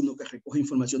 2021, que recoge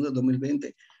información del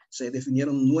 2020, se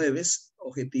definieron 9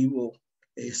 objetivos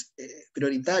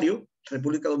prioritarios.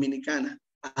 República Dominicana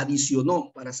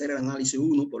adicionó para hacer el análisis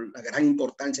 1 por la gran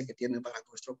importancia que tiene para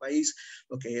nuestro país,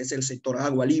 lo que es el sector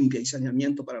agua limpia y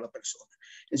saneamiento para la persona.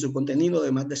 En su contenido,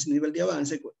 además de ese nivel de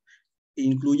avance,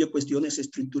 incluye cuestiones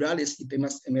estructurales y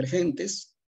temas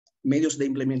emergentes, medios de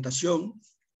implementación,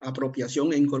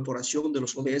 apropiación e incorporación de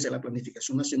los ODS a la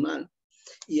planificación nacional.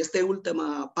 Y esta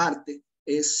última parte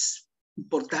es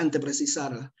importante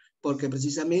precisarla, porque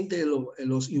precisamente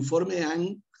los informes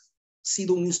han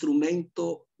sido un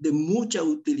instrumento de mucha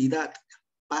utilidad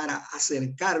para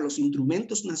acercar los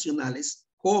instrumentos nacionales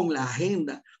con la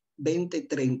Agenda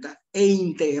 2030 e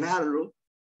integrarlo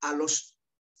a los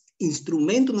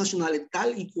instrumentos nacionales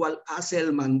tal y cual hace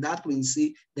el mandato en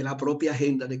sí de la propia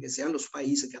agenda, de que sean los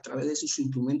países que a través de sus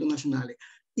instrumentos nacionales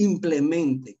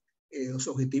implementen los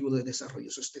objetivos de desarrollo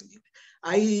sostenible.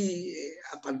 Hay,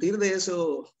 a partir de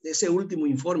ese último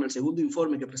informe, el segundo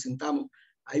informe que presentamos,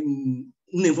 hay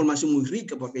una información muy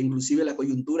rica, porque inclusive la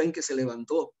coyuntura en que se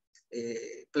levantó,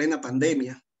 plena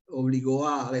pandemia, obligó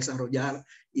a desarrollar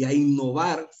y a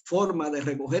innovar formas de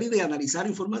recoger y de analizar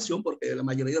información, porque la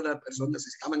mayoría de las personas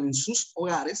estaban en sus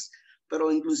hogares,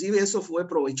 pero inclusive eso fue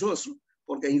provechoso,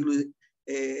 porque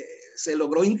se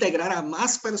logró integrar a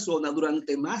más personas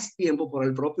durante más tiempo por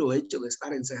el propio hecho de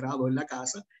estar encerrado en la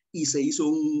casa, y se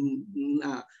hizo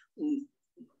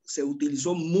se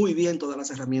utilizó muy bien todas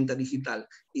las herramientas digitales.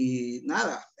 Y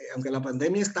nada, aunque la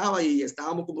pandemia estaba y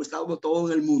estábamos como estábamos todo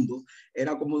en el mundo,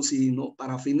 era como si, ¿no?,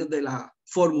 para fines de la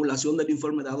formulación del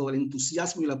informe, dado el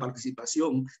entusiasmo y la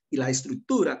participación y la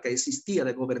estructura que existía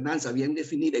de gobernanza bien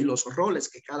definida y los roles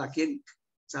que cada quien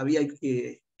sabía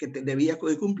que debía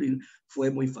cumplir, fue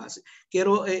muy fácil.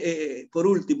 Quiero, por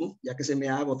último, ya que se me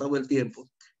ha agotado el tiempo,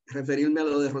 referirme a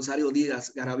lo de Rosario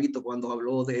Díaz Garavito cuando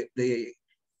habló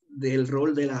del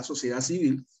rol de la sociedad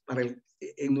civil.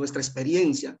 En nuestra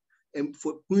experiencia,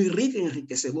 fue muy rica y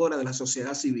enriquecedora de la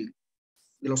sociedad civil,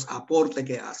 de los aportes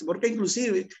que hace, porque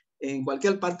inclusive en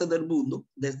cualquier parte del mundo,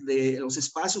 desde los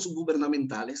espacios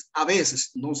gubernamentales, a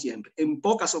veces, no siempre, en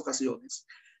pocas ocasiones,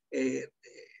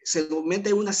 se nos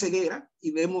mete una ceguera y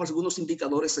vemos algunos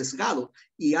indicadores sesgados,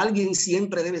 y alguien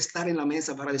siempre debe estar en la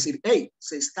mesa para decir, hey,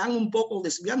 se están un poco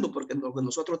desviando porque lo que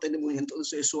nosotros tenemos. Y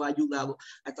entonces eso ha ayudado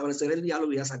a establecer el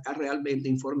diálogo y a sacar realmente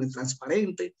informes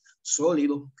transparentes,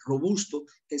 sólidos, robustos,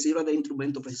 que sirvan de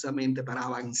instrumento precisamente para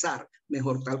avanzar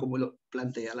mejor, tal como lo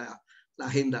plantea la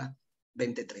Agenda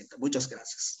 2030. Muchas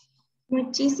gracias.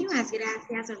 Muchísimas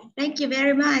gracias. Thank you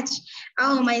very much.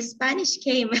 Oh, my Spanish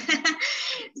came.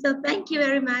 So thank you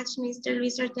very much, Mr.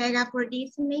 Luis Ortega, for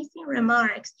these amazing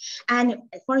remarks and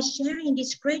for sharing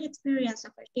this great experience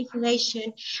of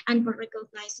articulation and for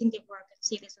recognizing the work of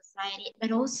civil society,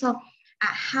 but also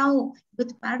how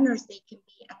good partners they can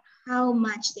be and how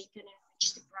much they can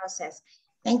enrich the process.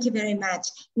 Thank you very much.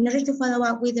 In order to follow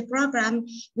up with the program,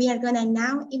 we are going to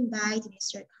now invite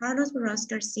Mr. Carlos Barros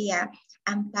Garcia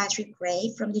and Patrick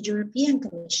Gray from the European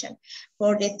Commission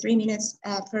for the 3 minutes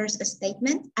first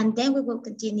statement, and then we will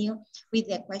continue with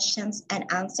the questions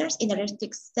and answers in order to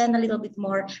extend a little bit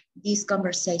more this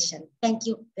conversation. Thank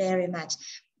you very much.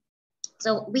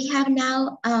 So we have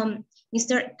now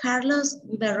Mr. Carlos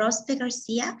Berroste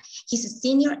Garcia. He's a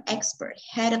senior expert,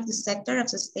 head of the Sector of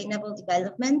Sustainable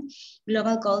Development,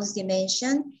 Global Goals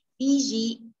Dimension,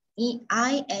 PGINTPA,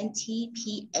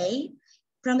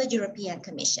 from the European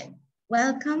Commission.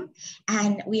 Welcome,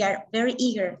 and we are very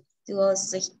eager to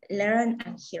also learn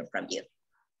and hear from you.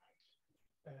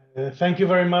 Thank you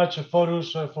very much,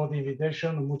 Forus, for the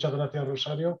invitation. Muchas gracias,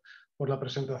 Rosario, por la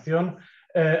presentación.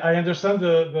 I understand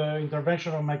the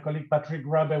intervention of my colleague Patrick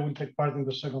Rabe will take part in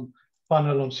the second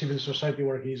panel on civil society,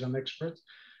 where he is an expert.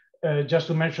 Just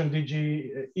to mention,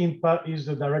 DG INPA is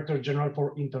the Director General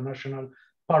for International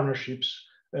Partnerships,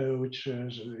 which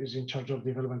is in charge of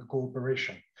development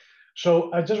cooperation.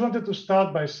 So I just wanted to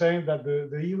start by saying that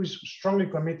the EU is strongly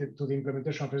committed to the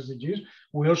implementation of SDGs.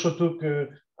 We also took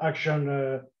action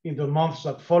in the months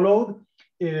that followed.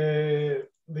 The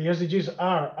SDGs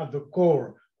are at the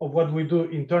core of what we do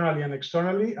internally and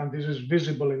externally, and this is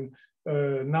visible in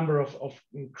a number of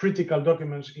critical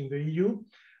documents in the EU.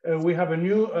 We have a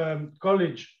new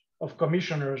college of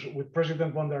commissioners with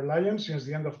President von der Leyen since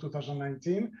the end of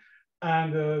 2019.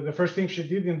 And the first thing she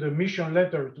did in the mission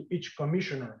letter to each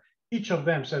commissioner, each of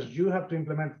them says, you have to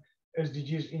implement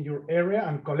SDGs in your area,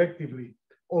 and collectively,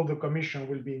 all the commission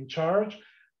will be in charge.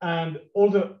 And all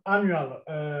the annual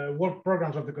work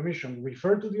programs of the Commission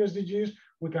refer to the SDGs.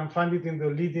 We can find it in the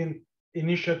leading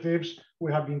initiatives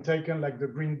we have been taken, like the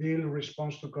Green Deal,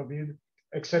 response to COVID,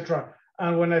 etc.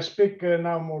 And when I speak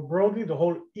now more broadly, the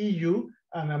whole EU,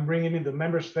 and I'm bringing in the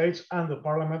member states and the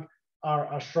Parliament,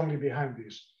 are strongly behind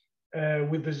this.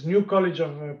 With this new college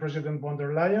of President von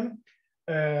der Leyen,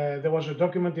 there was a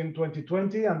document in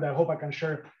 2020, and I hope I can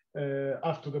share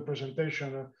after the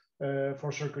presentation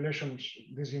for circulation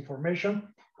this information,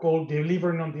 called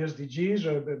Delivering on the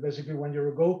SDGs. Basically 1 year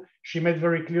ago, she made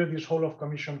very clear this whole of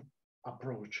Commission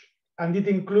approach. And it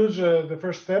includes the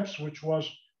first steps, which was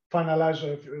finalized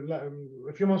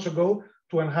a few months ago,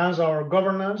 to enhance our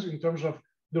governance in terms of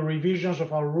the revisions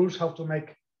of our rules, how to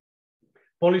make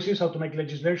policies, how to make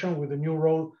legislation with a new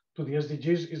role to the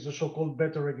SDGs, is the so-called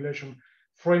better regulation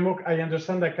framework. I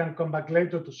understand I can come back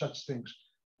later to such things.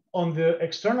 On the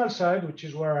external side, which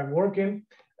is where I'm working,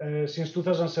 since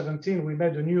 2017, we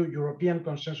made a new European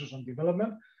Consensus on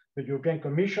Development. The European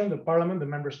Commission, the Parliament, the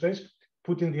Member States,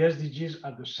 putting the SDGs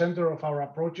at the center of our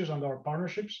approaches and our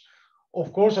partnerships.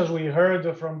 Of course, as we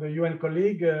heard from the UN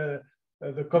colleague, the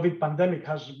COVID pandemic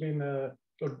has been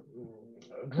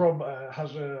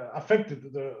has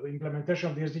affected the implementation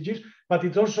of the SDGs, but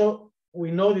it also,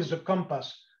 we know, is a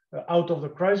compass out of the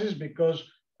crisis because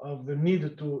of the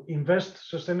need to invest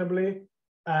sustainably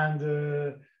and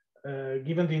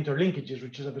given the interlinkages,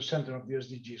 which is at the center of the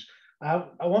SDGs.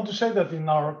 I want to say that in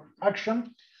our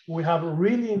action, we have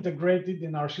really integrated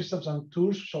in our systems and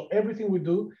tools, so everything we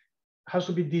do has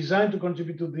to be designed to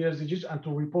contribute to the SDGs and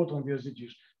to report on the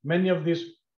SDGs. Many of this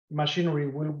machinery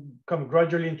will come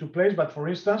gradually into place, but for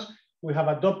instance, we have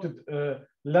adopted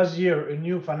last year a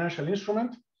new financial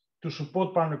instrument to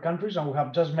support partner countries, and we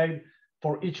have just made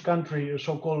for each country a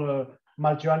so-called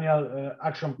multi-annual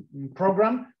action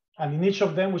program. And in each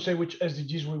of them, we say which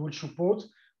SDGs we will support.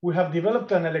 We have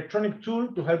developed an electronic tool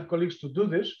to help colleagues to do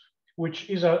this, which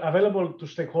is available to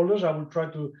stakeholders. I will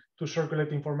try to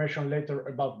circulate information later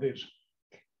about this.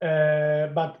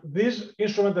 But this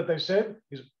instrument that I said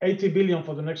is 80 billion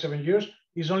for the next 7 years,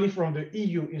 is only from the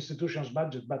EU institutions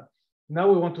budget. But now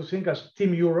we want to think as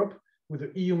Team Europe with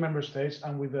the EU member states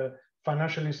and with the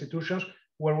financial institutions,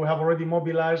 where we have already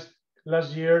mobilized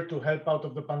last year to help out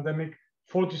of the pandemic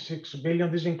 46 billion.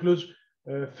 This includes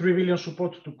 3 billion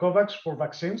support to COVAX for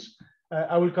vaccines.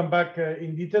 I will come back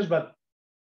in details, but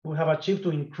we have achieved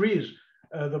to increase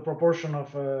the proportion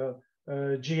of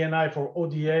GNI for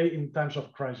ODA in times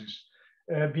of crisis.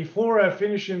 Before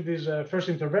finishing this first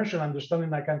intervention,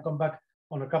 understanding I can come back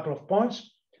on a couple of points,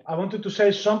 I wanted to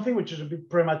say something which is a bit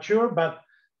premature, but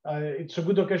it's a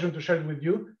good occasion to share it with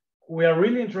you. We are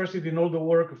really interested in all the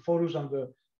work Forus and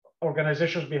the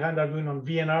organizations behind are doing on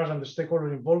VNRs and the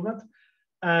stakeholder involvement.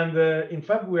 And in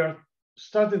fact, we are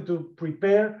starting to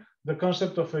prepare the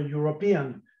concept of a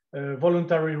European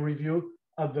voluntary review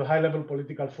at the high-level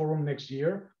political forum next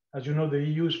year. As you know, the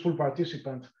EU is full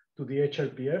participant to the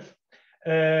HLPF,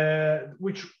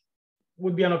 which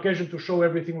would be an occasion to show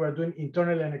everything we're doing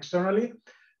internally and externally.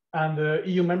 And the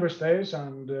EU member states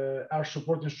and are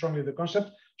supporting strongly the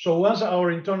concept. So once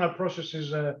our internal process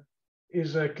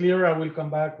is clear, I will come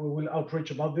back, we will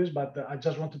outreach about this, but I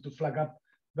just wanted to flag up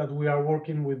that we are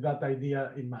working with that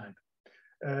idea in mind.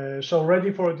 So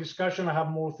ready for a discussion. I have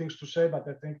more things to say, but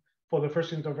I think for the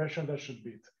first intervention, that should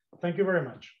be it. Thank you very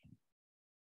much.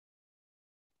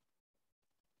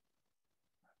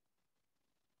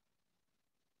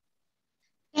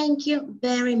 Thank you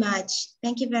very much.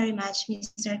 Thank you very much,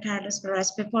 Mr. Carlos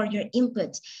Velasquez, for your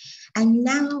input. And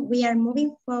now we are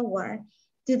moving forward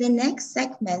to the next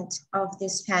segment of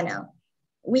this panel.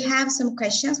 We have some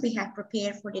questions we have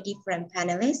prepared for the different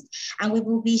panelists, and we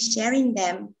will be sharing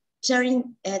the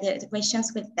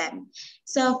questions with them.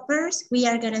 So first, we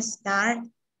are going to start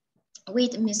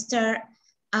with Mr.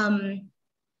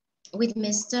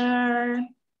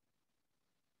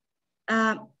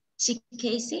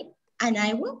 Chikesi, and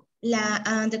I will.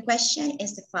 The question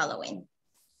is the following.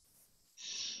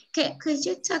 Could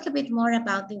you talk a bit more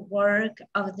about the work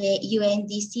of the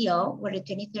UNDCO, where the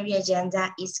 2030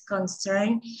 Agenda is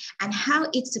concerned, and how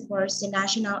it supports the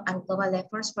national and global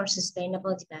efforts for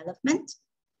sustainable development?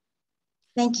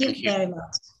 Thank you very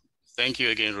much. Thank you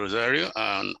again, Rosario.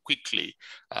 And quickly,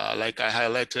 like I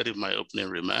highlighted in my opening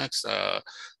remarks, the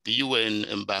UN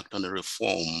embarked on the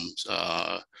reforms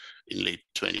in late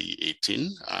 2018,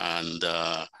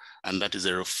 and that is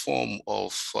a reform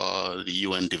of the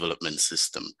UN development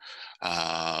system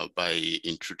by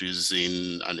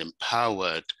introducing a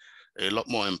lot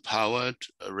more empowered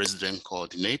resident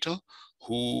coordinator,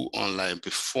 who, unlike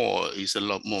before, is a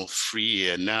lot more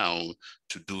freer now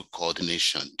to do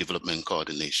coordination, development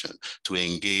coordination, to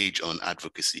engage on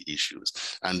advocacy issues.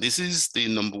 And this is the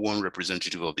 #1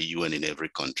 representative of the UN in every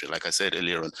country. Like I said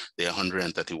earlier on, there are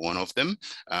 131 of them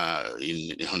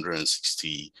in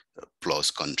 160 plus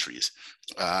countries.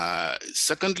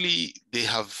 Secondly, they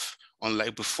have,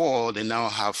 unlike before, they now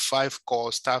have 5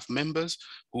 core staff members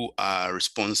who are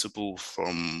responsible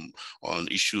on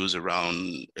issues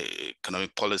around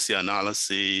economic policy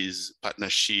analysis,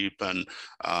 partnership and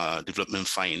development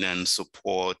finance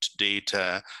support,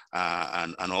 data,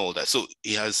 and all that. So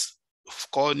he has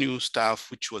core new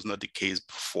staff, which was not the case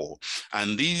before.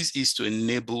 And this is to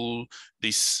enable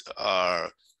these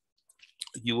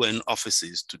UN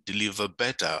offices to deliver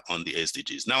better on the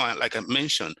SDGs. Now, like I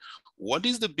mentioned, what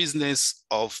is the business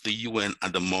of the UN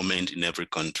at the moment in every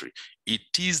country?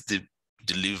 It is the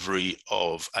delivery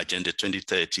of Agenda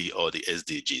 2030 or the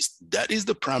SDGs. That is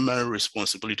the primary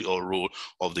responsibility or role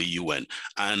of the UN.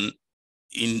 And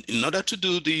in order to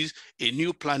do this, a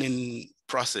new planning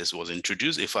process was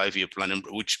introduced, a 5-year plan,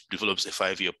 which develops a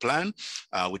 5-year plan,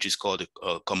 which is called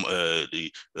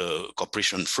the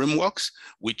cooperation frameworks,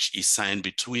 which is signed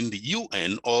between the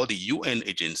UN or the UN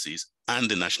agencies and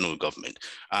the national government.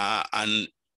 And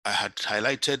I had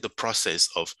highlighted the process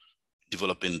of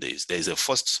developing this. There's a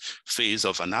first phase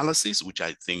of analysis, which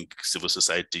I think civil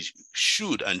society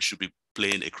should be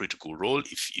playing a critical role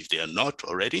if they are not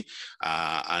already.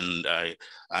 And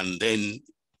then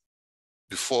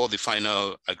before the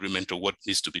final agreement of what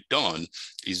needs to be done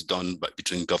is done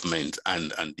between government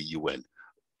and the UN.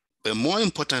 But more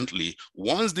importantly,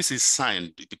 once this is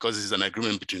signed, because it's an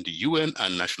agreement between the UN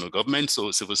and national government,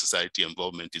 so civil society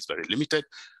involvement is very limited.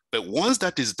 But once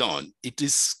that is done, it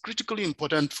is critically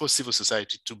important for civil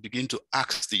society to begin to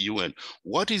ask the UN,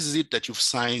 what is it that you've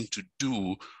signed to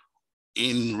do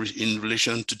in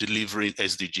relation to delivering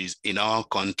SDGs in our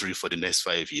country for the next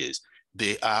 5 years?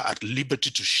 They are at liberty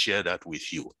to share that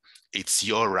with you. It's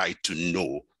your right to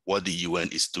know what the UN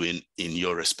is doing in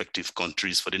your respective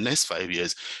countries for the next 5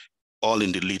 years, all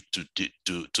in the lead to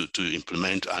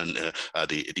implement the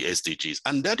SDGs.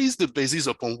 And that is the basis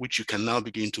upon which you can now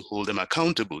begin to hold them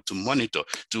accountable, to monitor,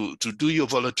 to do your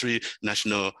voluntary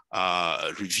national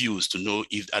reviews to know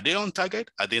if are they on target,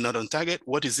 are they not on target,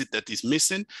 what is it that is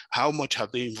missing, how much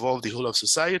have they involved the whole of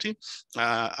society.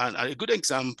 And a good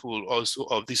example also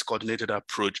of this coordinated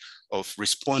approach of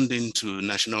responding to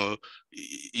national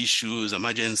issues,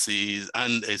 emergencies,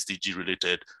 and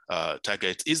SDG-related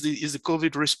targets is the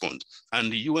COVID response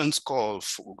and the UN's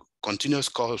continuous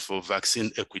call for vaccine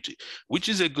equity, which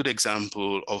is a good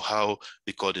example of how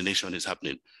the coordination is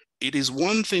happening. It is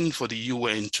one thing for the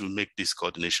UN to make these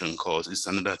coordination calls. It's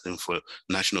another thing for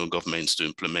national governments to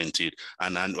implement it.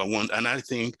 And I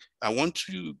think I want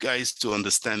you guys to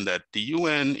understand that the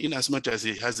UN, in as much as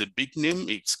it has a big name,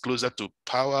 it's closer to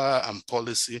power and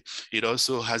policy. It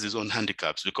also has its own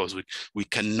handicaps because we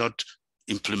cannot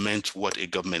implement what a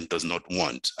government does not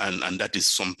want. And that is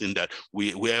something that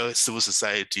where civil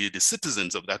society, the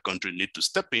citizens of that country need to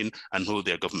step in and hold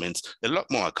their governments a lot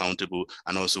more accountable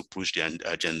and also push the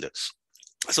agenda.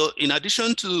 So in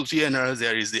addition to VNR,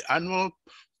 there is the annual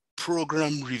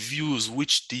program reviews,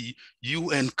 which the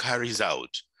UN carries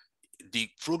out. The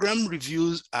program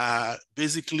reviews are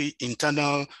basically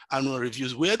internal annual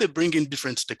reviews where they bring in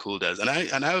different stakeholders.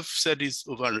 And I've said this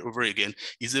over and over again,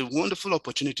 is a wonderful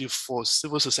opportunity for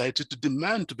civil society to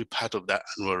demand to be part of that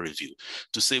annual review,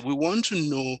 to say, we want to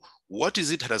know what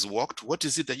is it that has worked? What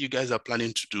is it that you guys are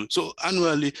planning to do? So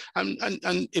annually,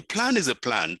 and a plan is a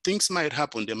plan. Things might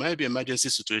happen. There might be emergency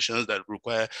situations that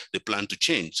require the plan to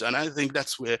change. And I think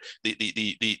that's where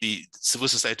the civil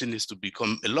society needs to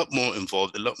become a lot more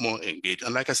involved, a lot more engaged.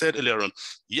 And like I said earlier on,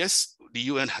 yes, the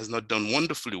UN has not done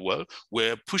wonderfully well.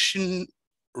 We're pushing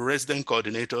resident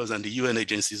coordinators and the UN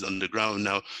agencies on the ground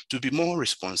now to be more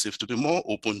responsive, to be more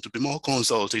open, to be more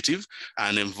consultative,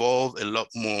 and involve a lot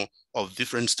more of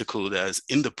different stakeholders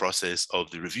in the process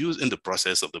of the reviews, in the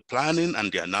process of the planning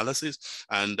and the analysis.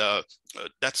 And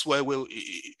that's why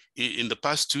in the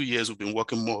past 2 years, we've been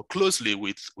working more closely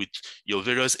with your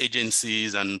various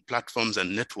agencies and platforms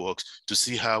and networks to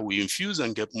see how we infuse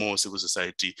and get more civil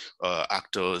society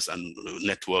actors and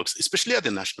networks, especially at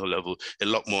the national level, a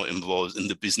lot more involved in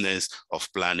the business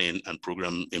of planning and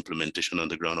program implementation on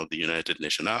the ground of the United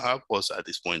Nations. I'll pause at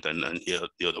this point and hear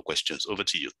the other questions. Over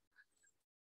to you.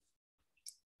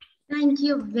 Thank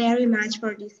you very much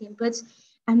for these inputs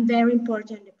and very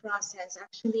important in the process.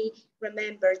 Actually,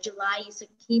 remember, July is a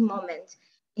key moment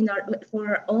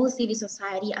for all civil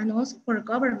society and also for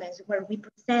governments where we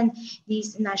present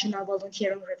these national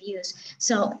volunteering reviews.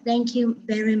 So thank you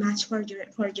very much for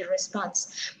your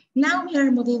response. Now we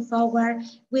are moving forward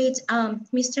with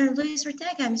Mr. Luis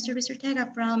Ortega. Mr. Luis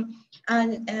Ortega from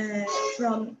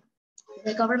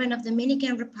the government of the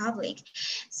Dominican Republic.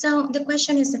 So the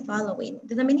question is the following.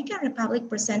 The Dominican Republic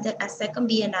presented a second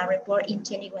VNR report in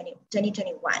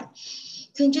 2021.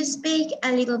 Can you speak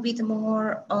a little bit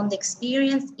more on the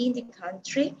experience in the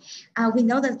country? We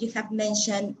know that you have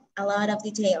mentioned a lot of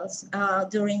details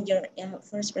during your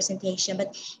first presentation,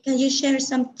 but can you share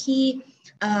some key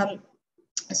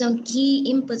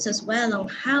inputs as well on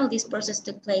how this process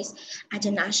took place at the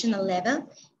national level?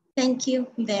 Thank you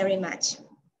very much.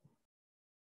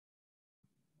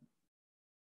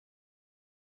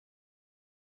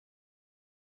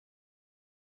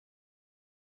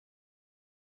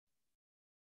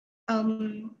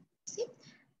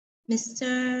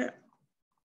 Mr.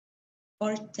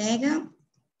 Ortega,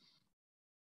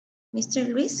 Mr.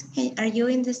 Luis, are you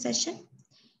in the session?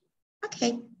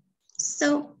 Okay,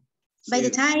 so by the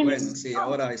time... Bueno, sí,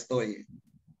 ahora estoy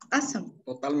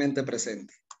totalmente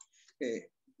presente.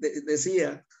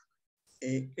 Decía,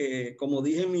 como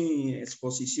dije en mi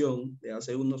exposición de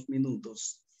hace unos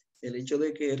minutos, el hecho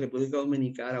de que República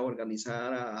Dominicana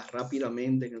organizara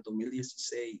rápidamente en el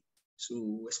 2016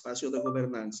 su espacio de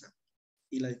gobernanza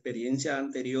y la experiencia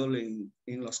anterior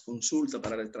en las consultas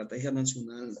para la Estrategia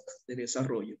Nacional de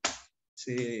Desarrollo,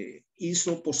 se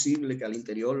hizo posible que al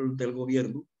interior del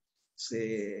gobierno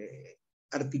se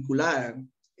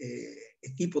articularan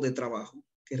equipos de trabajo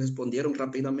que respondieron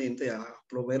rápidamente a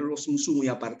proveer los insumos y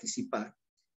a participar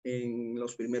en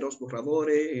los primeros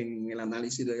borradores, en el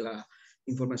análisis de las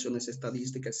informaciones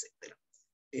estadísticas, etc.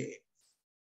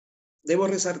 Debo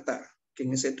resaltar que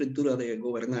en esa estructura de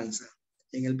gobernanza,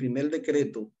 en el primer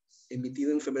decreto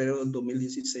emitido en febrero del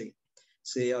 2016,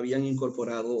 se habían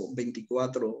incorporado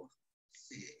 24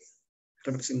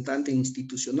 representantes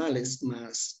institucionales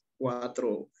más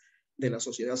 4 de la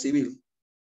sociedad civil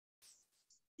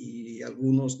y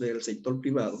algunos del sector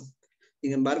privado.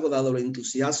 Sin embargo, dado el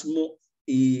entusiasmo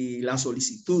y las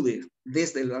solicitudes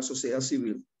desde la sociedad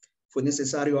civil, fue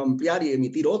necesario ampliar y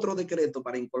emitir otro decreto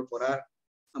para incorporar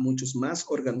a muchas más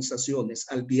organizaciones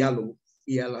al diálogo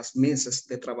y a las mesas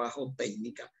de trabajo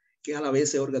técnica que a la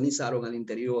vez se organizaron al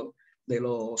interior de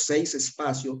los 6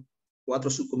 espacios, 4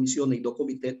 subcomisiones y 2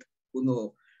 comités,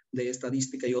 uno de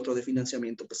estadística y otro de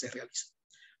financiamiento que se realizó.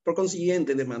 Por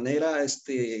consiguiente, de manera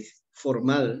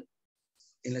formal,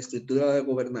 en la estructura de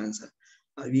gobernanza,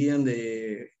 habían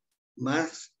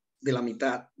más de la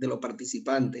mitad de los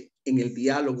participantes en el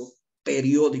diálogo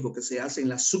periódico que se hace en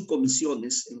las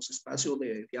subcomisiones, en los espacios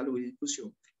de diálogo y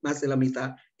discusión. Más de la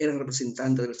mitad eran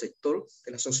representantes del sector,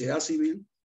 de la sociedad civil,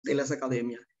 de las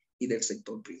academias y del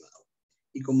sector privado.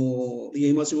 Y como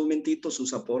dijimos hace un momentito,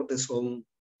 sus aportes son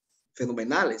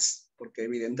fenomenales, porque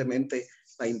evidentemente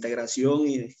la integración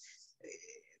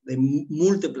de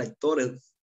múltiples actores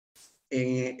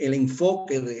en el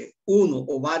enfoque de uno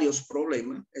o varios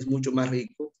problemas es mucho más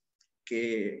rico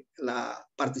que la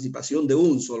participación de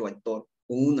un solo actor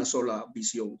con una sola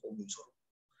visión, con un solo.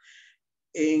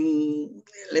 En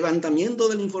el levantamiento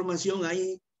de la información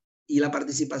y la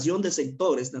participación de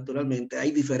sectores, naturalmente,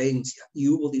 hay diferencia y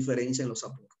hubo diferencia en los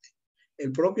aportes.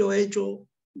 El propio hecho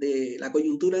de la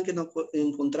coyuntura en que nos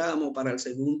encontramos para el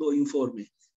segundo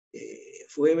informe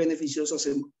fue beneficioso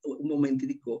hace un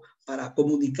momentico para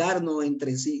comunicarnos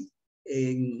entre sí,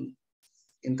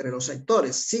 entre los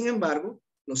sectores. Sin embargo,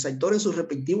 los sectores en su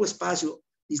respectivo espacio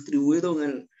distribuidos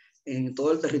en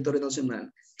todo el territorio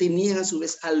nacional tenían a su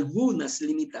vez algunas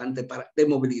limitantes de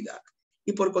movilidad.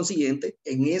 Y por consiguiente,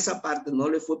 en esa parte no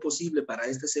le fue posible para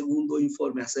este segundo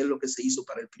informe hacer lo que se hizo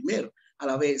para el primero. A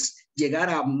la vez,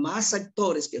 llegar a más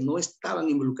sectores que no estaban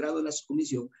involucrados en la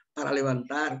subcomisión para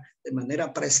levantar de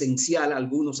manera presencial.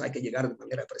 Algunos hay que llegar de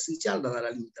manera presencial, dadas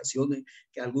las limitaciones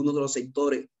que algunos de los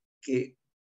sectores que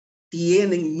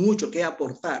tienen mucho que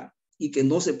aportar y que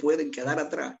no se pueden quedar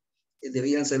atrás,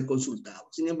 debían ser consultados.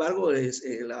 Sin embargo,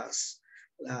 los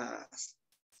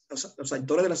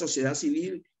actores de la sociedad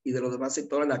civil y de los demás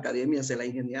sectores de la academia se la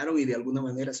ingeniaron y de alguna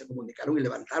manera se comunicaron y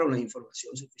levantaron la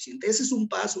información suficiente. Ese es un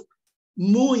paso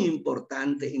muy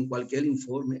importante en cualquier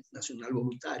informe nacional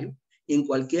voluntario y en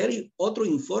cualquier otro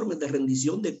informe de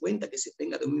rendición de cuentas que se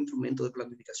tenga de un instrumento de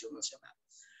planificación nacional.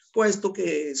 Puesto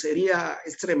que sería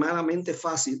extremadamente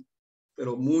fácil,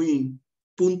 pero muy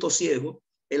punto ciego,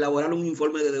 elaborar un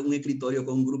informe desde un escritorio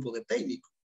con un grupo de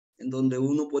técnicos, en donde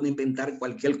uno puede inventar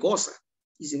cualquier cosa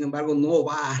y sin embargo no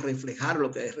va a reflejar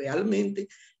lo que realmente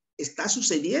está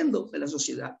sucediendo en la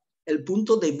sociedad, el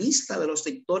punto de vista de los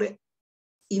sectores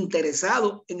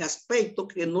interesados en aspectos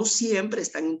que no siempre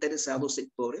están interesados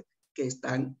sectores que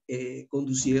están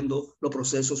conduciendo los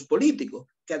procesos políticos,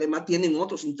 que además tienen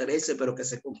otros intereses, pero que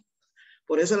se conjuntan.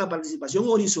 Por eso la participación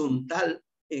horizontal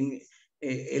en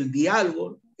el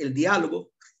diálogo, el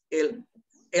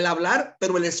hablar,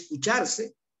 pero el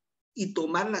escucharse y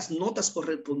tomar las notas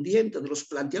correspondientes de los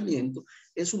planteamientos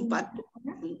es un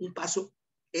paso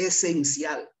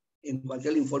esencial en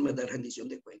cualquier informe de rendición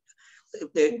de cuentas.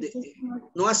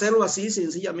 No hacerlo así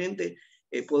sencillamente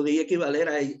podría equivaler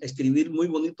a escribir muy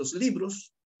bonitos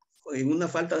libros, en una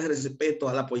falta de respeto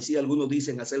a la poesía. Algunos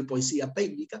dicen hacer poesía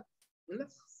técnica, ¿verdad?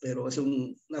 Pero es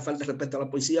una falta de respeto a la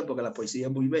poesía, porque la poesía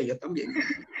es muy bella también.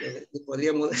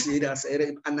 Podríamos decir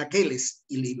hacer anaqueles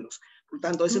y libros. Por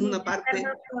tanto, esa es una parte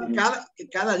que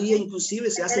cada día inclusive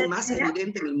se hace más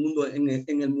evidente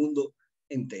en el mundo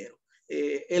entero.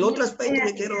 El otro aspecto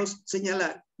que quiero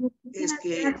señalar es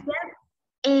que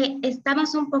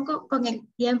estamos un poco con el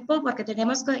tiempo porque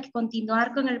tenemos que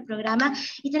continuar con el programa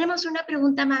y tenemos una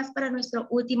pregunta más para nuestro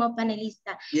último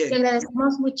panelista. Te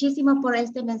agradecemos muchísimo por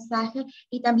este mensaje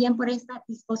y también por esta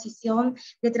disposición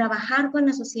de trabajar con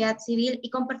la sociedad civil y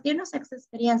compartirnos esta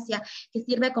experiencia que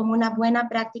sirve como una buena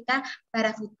práctica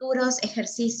para futuros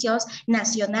ejercicios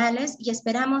nacionales, y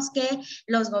esperamos que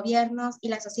los gobiernos y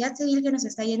la sociedad civil que nos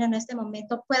está yendo en este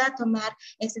momento pueda tomar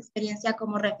esta experiencia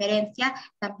como referencia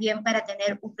también para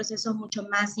tener un proceso mucho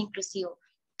más inclusivo.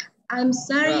 I'm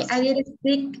sorry, I didn't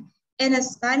speak in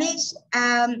Spanish.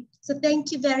 So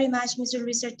thank you very much, Mr.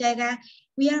 Luis Ortega.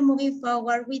 We are moving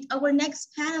forward with our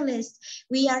next panelist.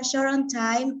 We are short on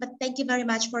time, but thank you very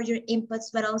much for your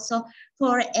inputs, but also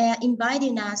for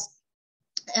inviting us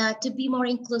to be more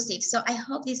inclusive. So I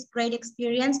hope this great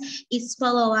experience is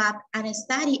follow up and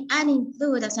study and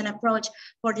include as an approach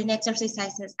for the next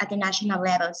exercises at the national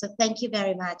level. So thank you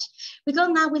very much. We go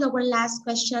now with our last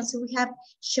question. So we have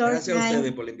short Gracias time. a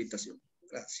ustedes por la invitación.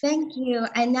 Gracias. Thank you.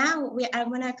 And now I'm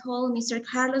going to call Mr.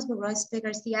 Carlos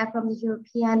Garcia from the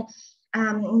European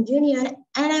Union,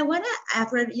 and I want to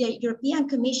for the European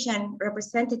Commission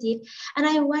representative, and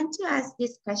I want to ask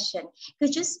this question.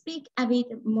 Could you speak a bit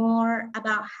more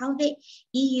about how the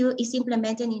EU is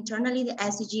implementing internally the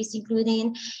SDGs,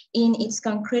 including in its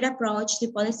concrete approach to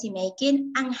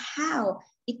policymaking, and how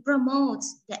it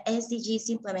promotes the SDGs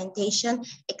implementation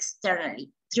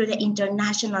externally through the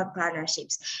international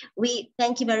partnerships? We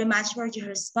thank you very much for your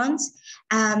response.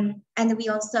 And we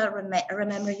also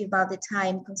remember you about the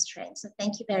time constraints. So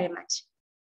thank you very much.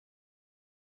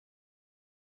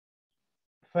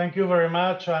 Thank you very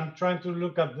much. I'm trying to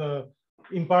look at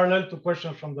in parallel to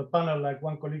questions from the panel, like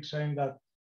one colleague saying that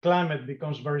climate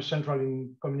becomes very central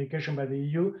in communication by the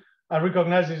EU. I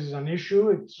recognize this is an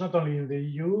issue. It's not only in the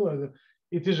EU.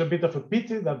 It is a bit of a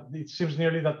pity that it seems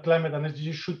nearly that climate and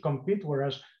SDGs should compete,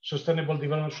 whereas sustainable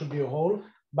development should be a whole.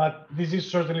 But this is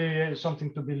certainly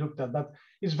something to be looked at. But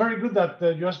it's very good that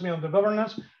you asked me on the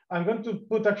governance. I'm going to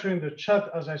put actually in the chat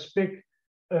as I speak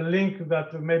a link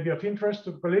that may be of interest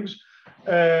to colleagues,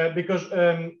 because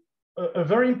a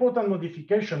very important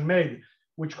modification made,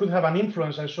 which could have an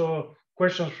influence. I saw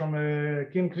questions from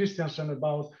Kim Christiansen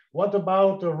about what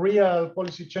about a real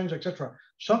policy change, etc.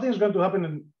 Something is going to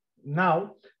happen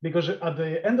now, because at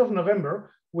the end of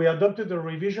November, we adopted a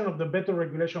revision of the Better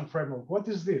Regulation Framework. What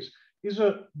is this? It's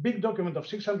a big document of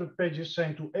 600 pages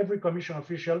saying to every Commission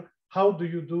official, how do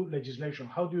you do legislation?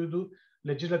 How do you do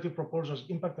legislative proposals,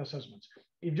 impact assessments?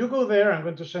 If you go there, I'm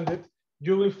going to send it,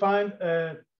 you will find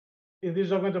in this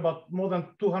document about more than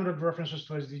 200 references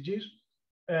to SDGs.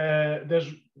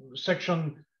 There's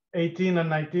section 18 and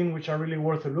 19, which are really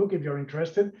worth a look if you're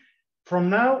interested. From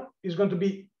now, it's going to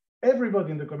be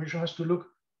everybody in the Commission has to look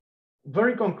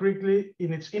very concretely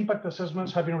in its impact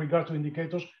assessments, having regard to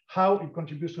indicators, how it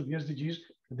contributes to the SDGs.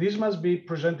 This must be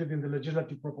presented in the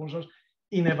legislative proposals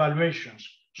in evaluations.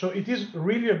 So it is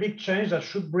really a big change that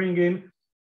should bring in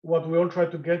what we all try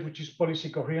to get, which is policy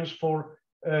coherence for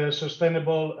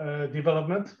sustainable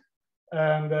development.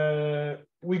 And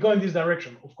we go in this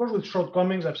direction. Of course, with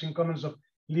shortcomings, I've seen comments of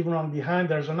leaving one behind.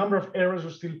 There's a number of areas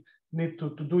we still need to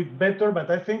do it better.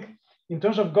 But I think in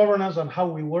terms of governance and how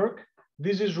we work,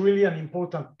 this is really an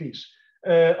important piece.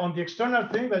 On the external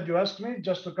thing that you asked me,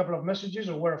 just a couple of messages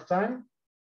aware of time.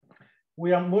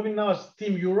 We are moving now as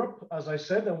Team Europe, as I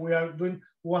said, and we are doing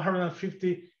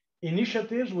 150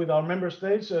 initiatives with our member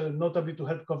states, notably to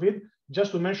help COVID.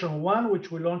 Just to mention one,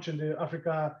 which we launched in the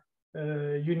Africa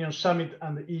Union Summit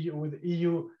and the EU, with the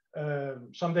EU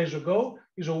some days ago,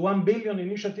 is a 1 billion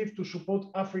initiative to support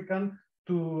African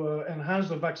to enhance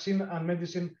the vaccine and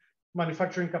medicine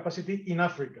manufacturing capacity in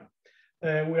Africa.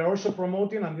 We are also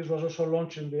promoting, and this was also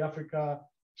launched in the Africa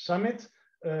Summit,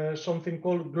 something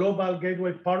called Global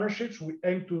Gateway Partnerships. We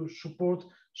aim to support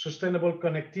sustainable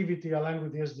connectivity aligned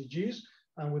with the SDGs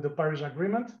and with the Paris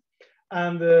Agreement.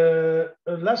 And the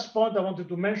last point I wanted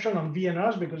to mention on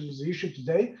VNRs, because it's the issue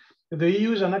today, the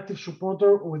EU is an active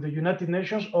supporter with the United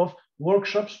Nations of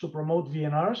workshops to promote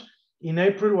VNRs. In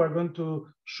April, we're going to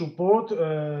support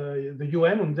the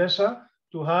UN, UNDESA,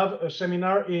 to have a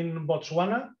seminar in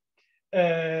Botswana.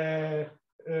 And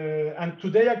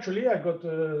today, actually, I got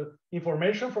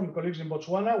information from colleagues in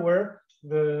Botswana where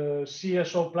the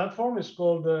CSO platform is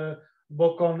called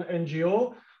Bokon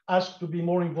NGO, asked to be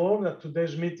more involved at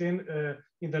today's meeting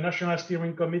in the National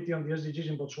Steering Committee on the SDGs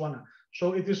in Botswana.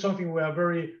 So it is something we are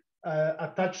very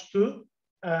attached to,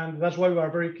 and that's why we are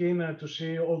very keen to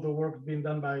see all the work being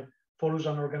done by forums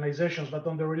and organizations. But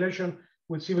on the relation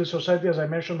with civil society, as I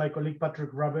mentioned, my colleague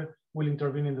Patrick Rabe will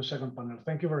intervene in the second panel.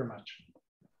 Thank you very much.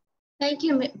 Thank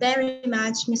you very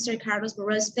much, Mr. Carlos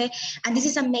Borospe. And this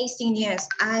is amazing news.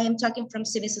 I am talking from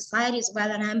civil society as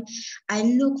well, and I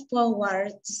look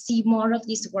forward to see more of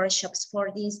these workshops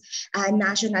for these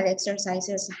national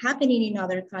exercises happening in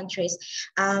other countries.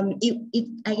 I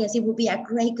guess it will be a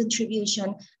great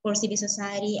contribution for civil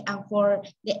society and for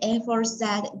the efforts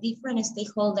that different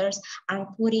stakeholders are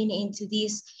putting into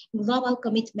this global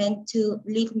commitment to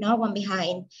leave no one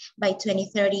behind by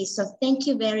 2030. So thank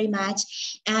you very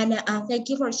much. And thank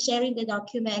you for sharing the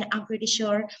document. I'm pretty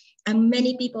sure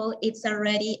many people it's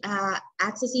already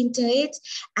accessing to it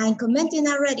and commenting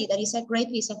already. That is a great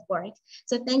piece of work.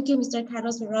 So thank you, Mr.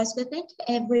 Carlos Borospe. Thank you,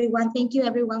 everyone. Thank you,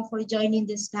 everyone, for joining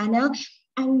this panel.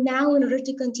 And now, in order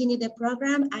to continue the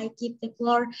program, I give the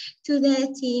floor to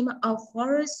the team of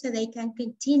forums so they can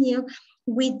continue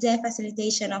with the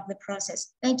facilitation of the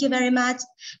process. Thank you very much,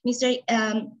 Mr.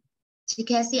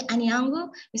 Chikesi Anyango,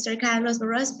 Mr. Carlos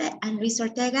Borospe, and Luis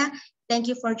Ortega. Thank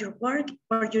you for your work,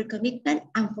 for your commitment,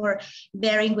 and for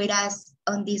bearing with us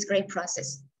on this great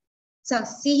process. So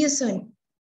see you soon.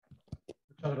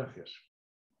 Muchas gracias.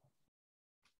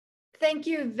 Thank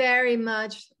you very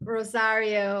much,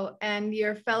 Rosario, and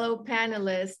your fellow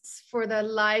panelists for the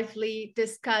lively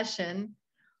discussion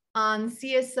on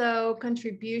CSO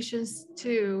contributions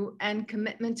to and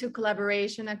commitment to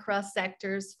collaboration across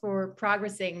sectors for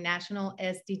progressing national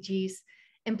SDGs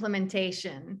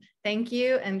implementation. Thank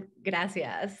you and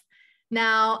gracias.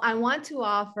 Now, I want to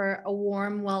offer a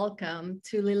warm welcome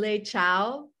to Lilei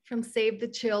Chow from Save the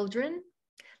Children.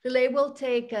 Lilei will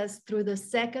take us through the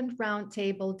second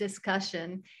roundtable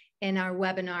discussion in our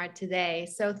webinar today.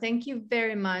 So thank you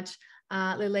very much,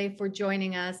 Lilei, for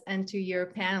joining us, and to your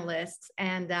panelists,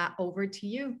 and over to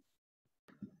you.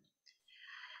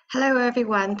 Hello,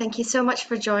 everyone. Thank you so much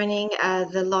for joining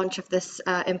the launch of this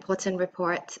important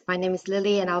report. My name is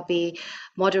Lily, and I'll be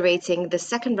moderating the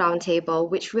second roundtable,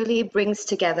 which really brings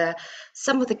together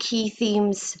some of the key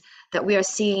themes that we are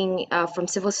seeing from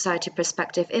civil society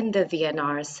perspective in the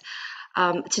VNRs.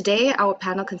 Today, our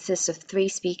panel consists of 3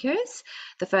 speakers.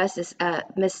 The first is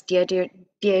Ms. Deirdre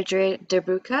De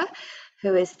Bruca,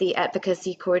 who is the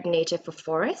Advocacy Coordinator for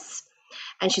Forests,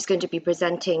 and she's going to be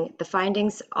presenting the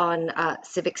findings on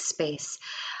civic space.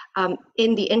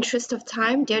 In the interest of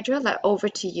time, Deirdre, over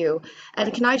to you.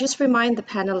 And can I just remind the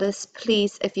panelists,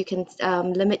 please, if you can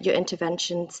limit your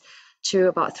interventions to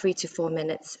about 3 to 4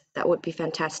 minutes, that would be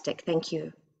fantastic. Thank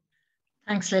you.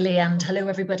 Thanks, Lily, and hello,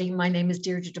 everybody. My name is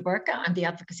Deirdre de Burca. I'm the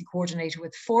Advocacy Coordinator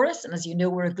with Forus, and as you know,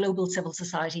 we're a global civil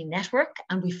society network,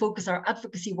 and we focus our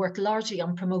advocacy work largely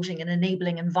on promoting an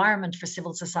enabling environment for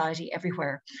civil society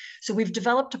everywhere. So we've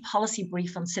developed a policy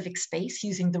brief on civic space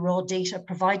using the raw data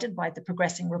provided by the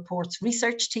Progressing Reports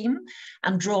research team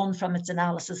and drawn from its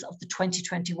analysis of the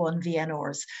 2021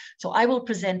 VNRs. So I will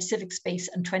present civic space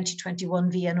and 2021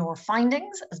 VNR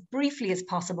findings as briefly as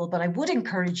possible, but I would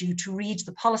encourage you to read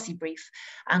the policy brief.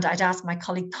 And I'd ask my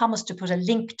colleague Thomas to put a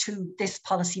link to this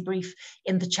policy brief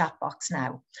in the chat box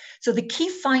now. So the key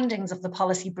findings of the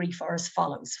policy brief are as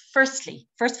follows. Firstly,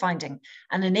 first finding,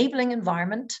 an enabling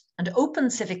environment and open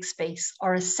civic space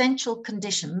are essential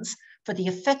conditions for the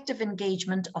effective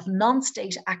engagement of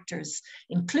non-state actors,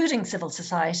 including civil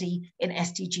society, in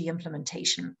SDG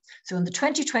implementation. So in the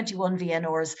 2021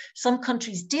 VNRs, some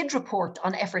countries did report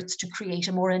on efforts to create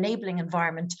a more enabling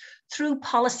environment through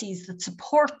policies that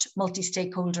support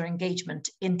multi-stakeholder engagement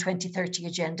in 2030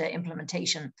 agenda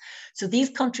implementation. So these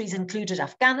countries included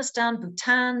Afghanistan,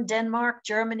 Bhutan, Denmark,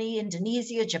 Germany,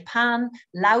 Indonesia, Japan,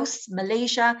 Laos,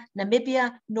 Malaysia,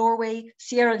 Namibia, Norway,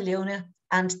 Sierra Leone,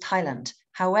 and Thailand.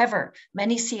 However,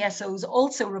 many CSOs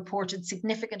also reported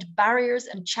significant barriers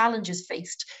and challenges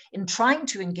faced in trying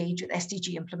to engage with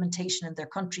SDG implementation in their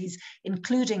countries,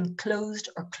 including closed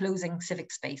or closing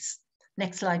civic space.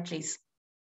 Next slide, please.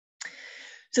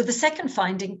 So the second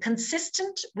finding,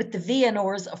 consistent with the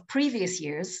VNRs of previous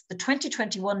years, the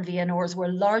 2021 VNRs were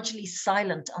largely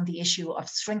silent on the issue of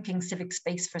shrinking civic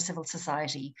space for civil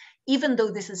society, even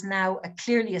though this is now a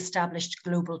clearly established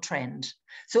global trend.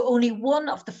 So only one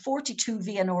of the 42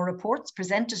 VNR reports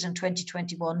presented in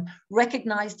 2021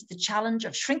 recognized the challenge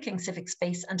of shrinking civic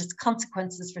space and its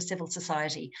consequences for civil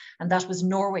society, and that was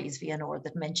Norway's VNR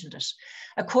that mentioned it.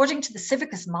 According to the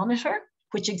Civicus Monitor,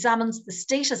 which examines the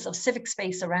status of civic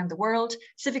space around the world,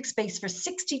 civic space for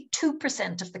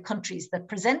 62% of the countries that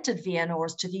presented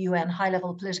VNRs to the UN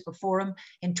High-Level Political Forum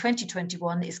in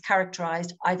 2021 is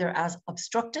characterized either as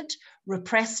obstructed,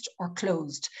 repressed, or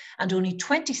closed. And only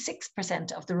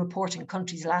 26% of the reporting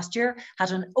countries last year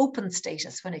had an open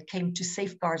status when it came to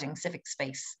safeguarding civic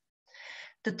space.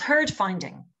 The third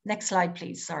finding, next slide,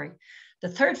 please, sorry. The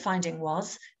third finding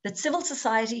was that civil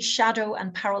society shadow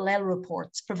and parallel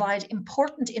reports provide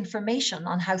important information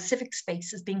on how civic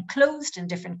space is being closed in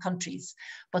different countries,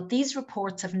 but these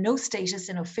reports have no status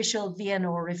in official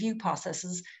VNR review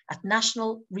processes at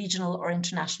national, regional, or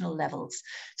international levels.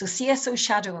 So CSO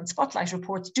shadow and spotlight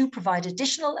reports do provide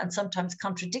additional and sometimes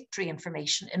contradictory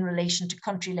information in relation to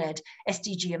country-led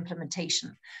SDG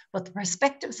implementation, but the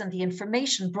perspectives and the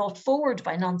information brought forward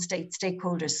by non-state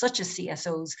stakeholders such as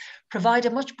CSOs provide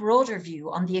a much broader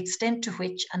view on the extent to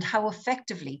which and how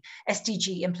effectively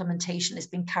SDG implementation is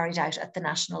being carried out at the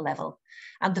national level.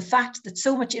 And the fact that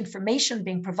so much information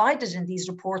being provided in these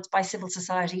reports by civil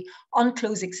society on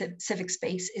closing civic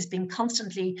space is being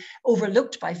constantly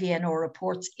overlooked by VNR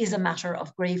reports is a matter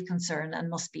of grave concern and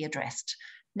must be addressed.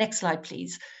 Next slide,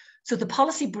 please. So the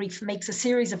policy brief makes a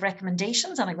series of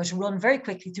recommendations, and I'm going to run very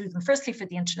quickly through them. Firstly, for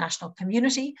the international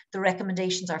community, the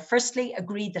recommendations are firstly,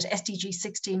 agreed that SDG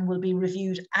 16 will be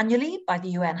reviewed annually by the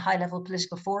UN High-Level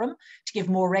Political Forum to give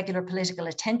more regular political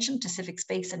attention to civic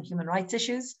space and human rights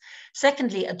issues.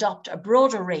 Secondly, adopt a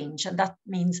broader range, and that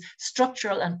means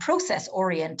structural and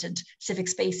process-oriented civic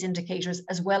space indicators,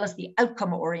 as well as the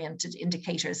outcome-oriented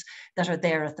indicators that are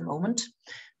there at the moment.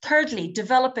 Thirdly,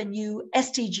 develop a new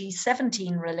SDG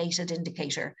 17 related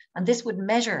indicator, and this would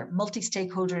measure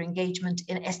multi-stakeholder engagement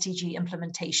in SDG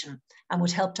implementation and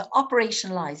would help to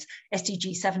operationalize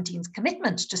SDG 17's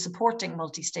commitment to supporting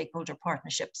multi-stakeholder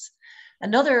partnerships.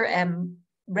 Another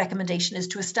recommendation is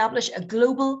to establish a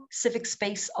global civic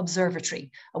space observatory,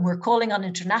 and we're calling on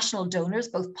international donors,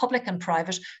 both public and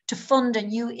private, to fund a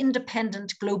new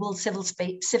independent global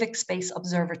civic space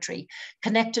observatory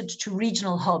connected to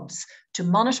regional hubs to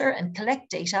monitor and collect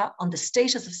data on the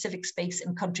status of civic space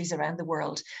in countries around the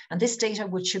world. And this data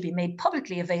should be made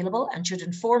publicly available and should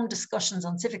inform discussions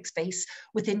on civic space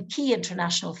within key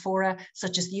international fora,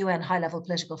 such as the UN High-Level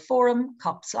Political Forum,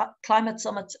 COP climate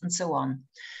summits, and so on.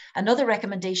 Another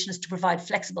recommendation is to provide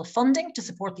flexible funding to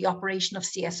support the operation of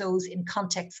CSOs in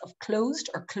contexts of closed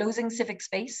or closing civic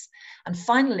space. And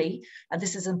finally, and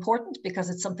this is important because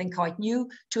it's something quite new,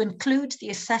 to include the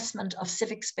assessment of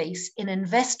civic space in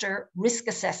investor risk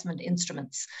assessment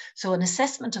instruments. So an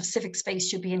assessment of civic space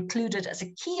should be included as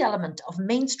a key element of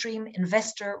mainstream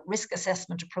investor risk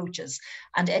assessment approaches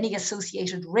and any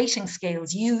associated rating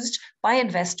scales used by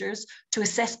investors to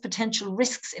assess potential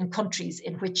risks in countries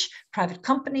in which private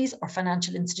companies or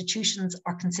financial institutions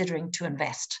are considering to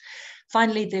invest.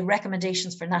 Finally, the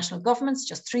recommendations for national governments,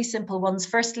 just 3 simple ones.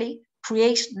 Firstly,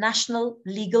 create national,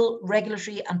 legal,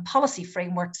 regulatory and policy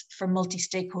frameworks for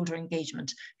multi-stakeholder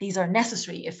engagement. These are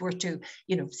necessary if we're to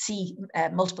see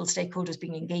multiple stakeholders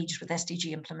being engaged with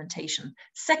SDG implementation.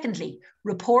 Secondly,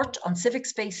 report on civic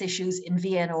space issues in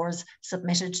VNRs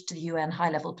submitted to the UN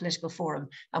High-Level Political Forum.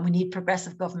 And we need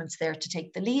progressive governments there to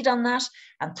take the lead on that.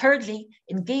 And thirdly,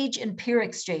 engage in peer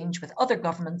exchange with other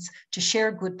governments to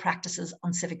share good practices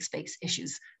on civic space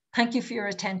issues. Thank you for your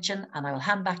attention, and I will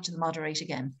hand back to the moderator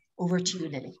again. Over to you,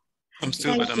 Lily. I'm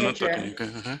still, but I'm not talking.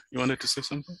 Okay. You wanted to say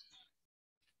something?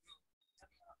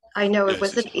 I know it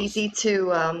wasn't easy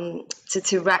to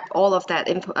wrap all of that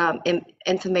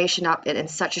information up in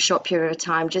such a short period of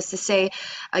time. Just to say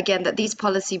again that these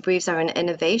policy briefs are an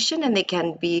innovation and they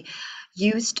can be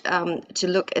used to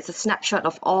look as a snapshot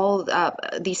of all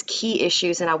these key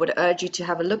issues, and I would urge you to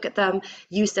have a look at them,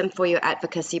 use them for your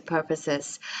advocacy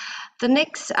purposes. The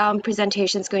next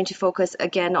presentation is going to focus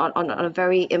again on a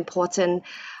very important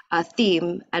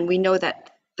theme, and we know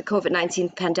that the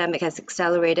COVID-19 pandemic has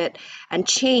accelerated and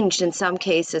changed in some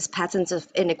cases patterns of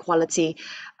inequality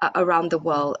around the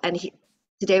world. And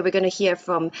today we're going to hear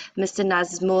from Mr.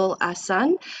 Nazmul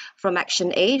Ahsan from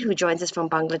Action Aid, who joins us from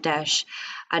Bangladesh,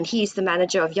 and he's the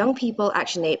manager of Young People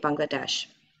Action Aid Bangladesh.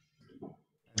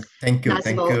 Thank you. Nazmul,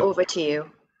 thank you. Over to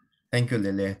you. Thank you,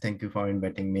 Lily. Thank you for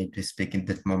inviting me to speak in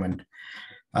this moment.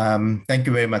 Thank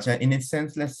you very much. In a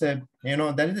sense, let's say,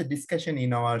 there is a discussion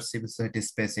in our civil society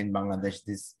space in Bangladesh.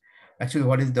 This actually,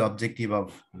 what is the objective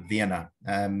of VNR?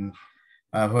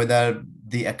 Whether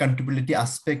the accountability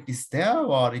aspect is there,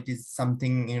 or it is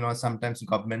something, sometimes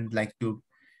government like to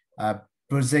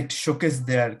project showcase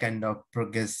their kind of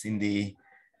progress in the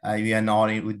UN or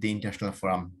with the international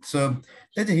forum. So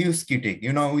that's a huge critique,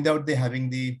 without the having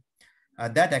the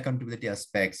that accountability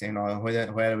aspects,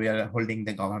 where we are holding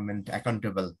the government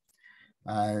accountable.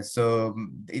 So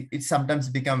it sometimes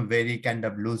become very kind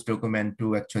of loose document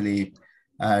to actually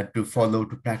to follow,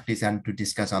 to practice, and to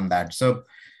discuss on that. So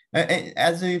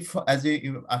as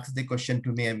you asked the question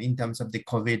to me in terms of the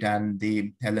COVID and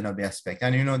the LNOB aspect,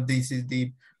 and this is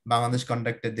the Bangladesh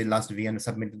conducted the last VNR,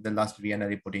 submitted the last VNR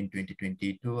report in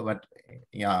 2022, but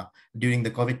yeah, during the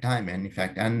COVID time, and in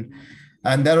fact,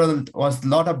 and there was a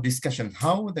lot of discussion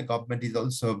how the government is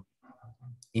also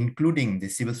including the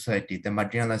civil society, the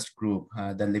marginalized group,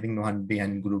 the living one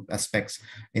behind group aspects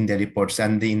in the reports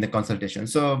and in the consultation.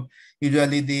 So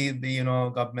usually the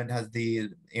government has the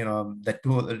the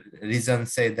two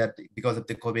reasons say that because of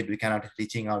the COVID we cannot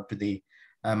reaching out to the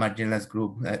marginalized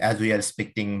group as we are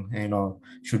expecting,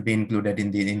 should be included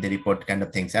in the report kind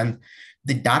of things. And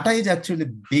the data is actually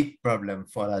a big problem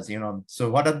for us,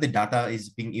 So what are the data is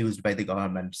being used by the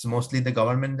government? So mostly the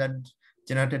government that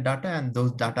generated data, and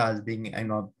those data is being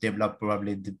developed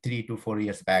probably 3 to 4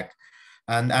 years back.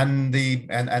 And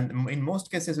in most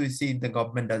cases we see the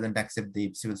government doesn't accept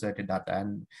the civil society data.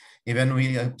 And even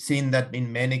we have seen that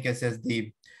in many cases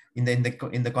in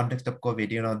the context of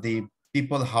COVID, the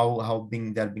people how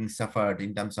they're being suffered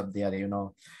in terms of their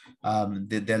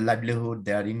their livelihood,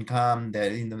 their income, their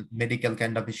medical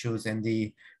kind of issues, and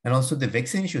also the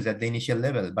vaccine issues at the initial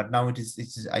level. But now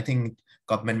it's I think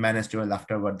government managed well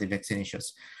afterward the vaccine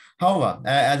issues. However,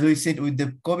 as we said, with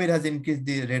the COVID has increased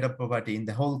the rate of poverty in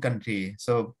the whole country.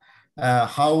 So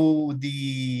how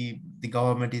the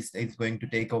government is going to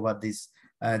take over these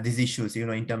issues,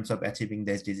 in terms of achieving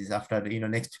the SDGs after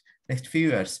next few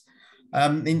years.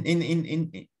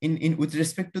 With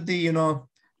respect to the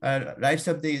rights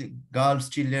of the girls,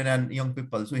 children, and young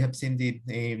people, so we have seen the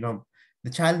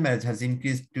child marriage has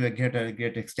increased to a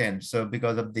great extent. So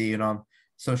because of the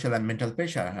social and mental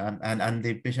pressure and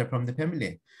the pressure from the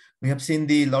family, we have seen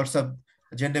the lots of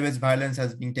gender-based violence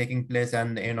has been taking place,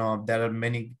 and there are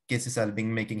many cases are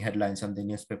being making headlines on the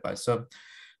newspapers. So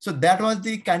that was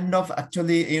the kind of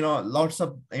actually lots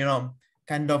of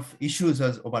kind of issues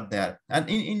over there. And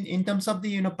in terms of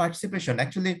the participation,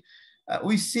 actually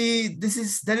we see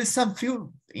there is some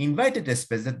few invited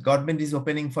space that government is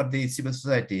opening for the civil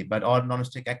society, but or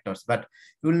non-state actors, but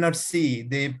you will not see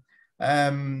the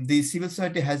civil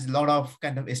society has a lot of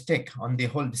kind of stake on the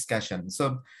whole discussion.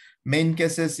 So main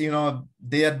cases,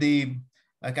 they are the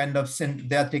kind of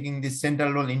they are taking the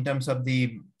central role in terms of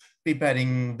the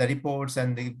preparing the reports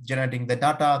and the generating the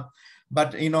data.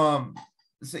 But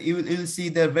so you'll see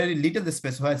there very little the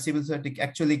space where civil society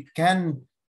actually can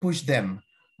push them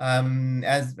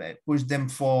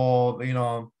for, you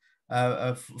know,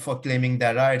 for claiming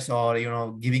their rights, or, you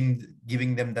know,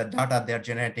 giving them the data they're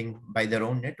generating by their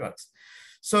own networks.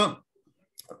 So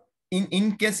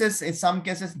in some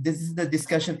cases, this is the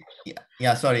discussion.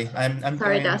 Yeah, sorry, I'm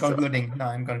concluding. No,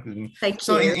 I'm concluding. Thank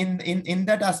so you. in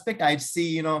that aspect, I'd see,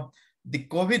 you know, the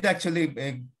COVID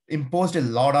actually imposed a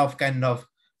lot of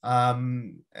I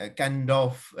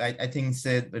think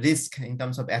risk in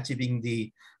terms of achieving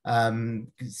the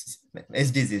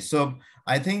SDGs. So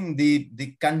I think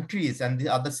the countries and the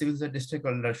other civil society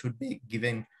stakeholders should be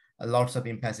giving lots of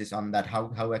emphasis on that,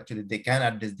 how actually they can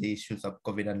address the issues of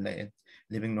COVID and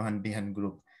Leaving No One Behind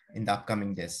group in the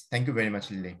upcoming days. Thank you very much,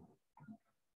 Lily.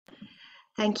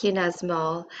 Thank you,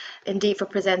 Nazmal, indeed, for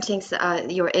presenting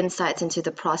your insights into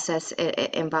the process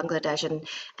in Bangladesh.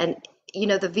 And you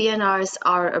know, the VNRs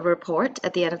are a report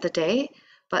at the end of the day,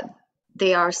 but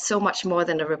they are so much more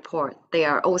than a report. They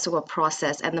are also a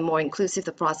process, and the more inclusive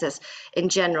the process in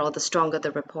general, the stronger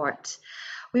the report.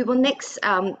 We will next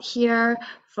hear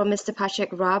from Mr.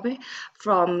 Patrick Rabe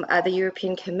from the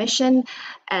European Commission,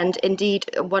 and indeed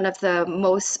one of the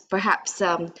most, perhaps,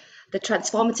 the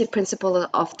transformative principle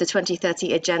of the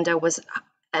 2030 agenda was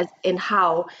in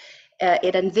how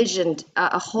it envisioned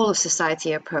a whole of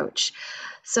society approach.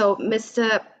 So,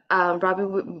 Mr.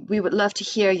 Rabe, we would love to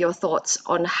hear your thoughts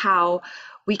on how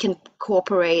we can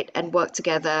cooperate and work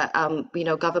together, you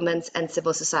know, governments and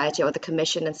civil society, or the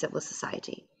Commission and civil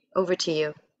society. Over to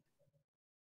you.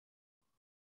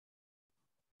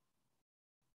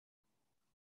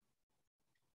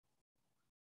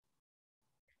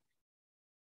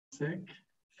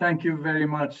 Thank you very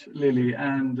much, Lily,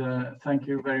 and thank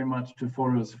you very much to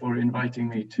Forus for inviting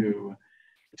me to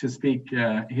speak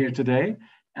here today.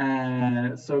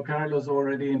 So Carlos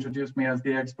already introduced me as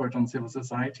the expert on civil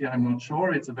society. I'm not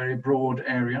sure, it's a very broad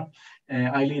area.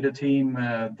 I lead a team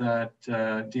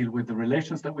that deal with the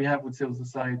relations that we have with civil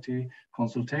society,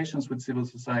 consultations with civil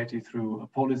society through a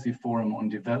policy forum on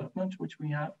development, which we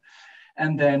have,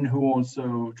 and then who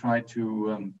also try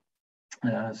to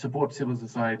support civil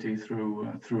society through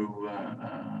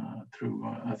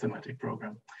a thematic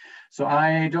program. So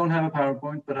I don't have a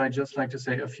PowerPoint, but I'd just like to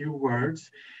say a few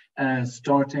words,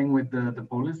 starting with the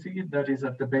policy that is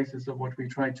at the basis of what we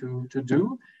try to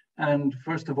do. And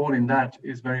first of all, in that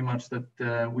is very much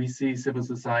that we see civil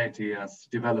society as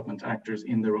development actors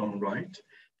in their own right,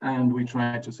 and we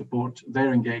try to support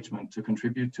their engagement to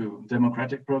contribute to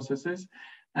democratic processes,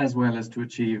 as well as to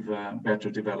achieve better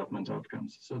development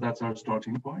outcomes. So that's our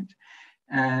starting point.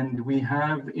 And we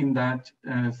have in that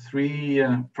three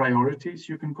priorities,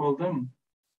 you can call them.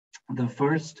 The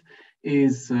first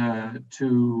is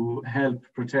to help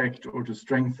protect or to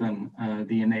strengthen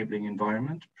the enabling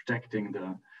environment, protecting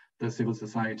the civil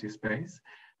society space.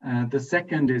 The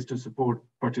second is to support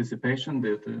participation,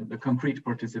 the concrete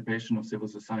participation of civil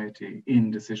society in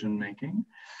decision making.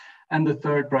 And the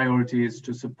third priority is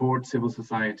to support civil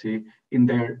society in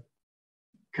their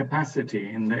capacity,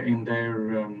 in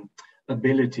their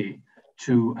ability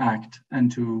to act, and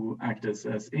to act as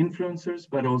influencers,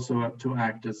 but also to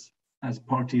act as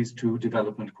parties to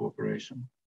development cooperation.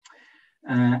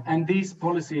 And these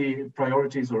policy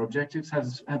priorities or objectives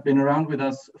have been around with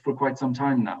us for quite some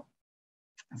time now,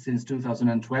 since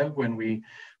 2012, when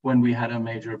we had a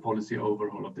major policy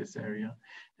overhaul of this area.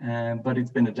 But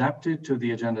it's been adapted to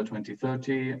the Agenda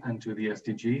 2030 and to the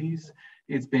SDGs.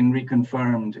 It's been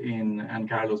reconfirmed in, and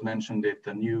Carlos mentioned it,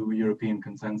 the new European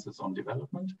Consensus on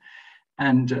Development.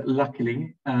 And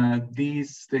luckily,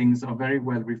 these things are very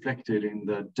well reflected in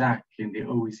the DAC, in the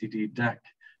OECD DAC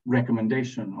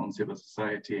recommendation on civil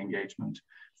society engagement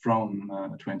from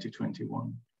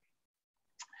 2021.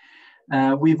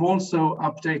 We've also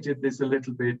updated this a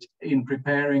little bit in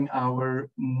preparing our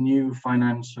new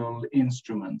financial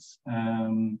instruments.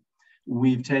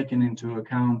 We've taken into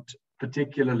account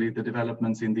particularly the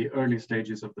developments in the early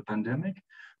stages of the pandemic,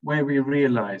 where we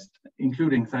realized,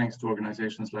 including thanks to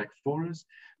organizations like Forus,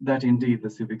 that indeed the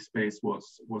civic space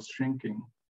was shrinking.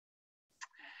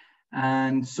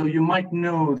 And so you might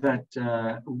know that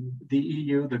the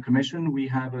EU, the Commission, we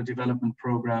have a development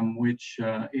program which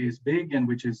is big and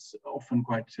which is often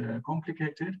quite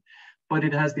complicated, but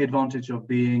it has the advantage of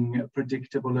being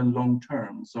predictable and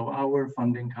long-term. So our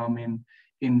funding come in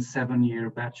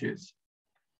 7-year batches.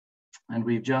 And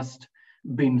we've just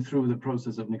been through the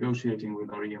process of negotiating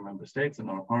with our EU member states and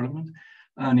our parliament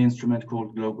an instrument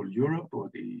called Global Europe, or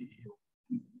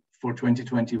for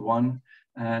 2021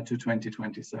 to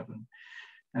 2027.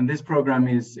 And this program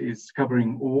is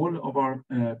covering all of our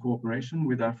cooperation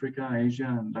with Africa, Asia,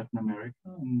 and Latin America.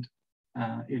 And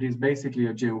it is basically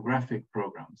a geographic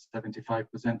program.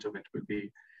 75% of it will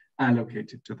be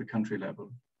allocated to the country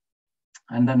level.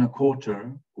 And then a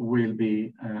quarter will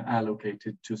be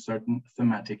allocated to certain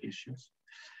thematic issues.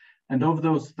 And of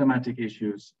those thematic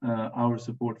issues, our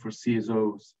support for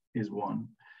CSOs is one.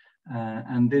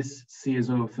 And this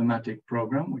CSO thematic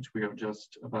program, which we are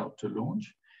just about to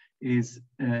launch, is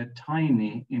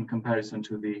tiny in comparison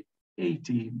to the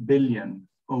 80 billion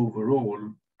overall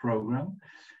program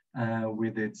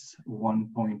with its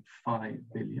 1.5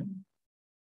 billion.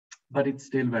 But it's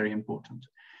still very important.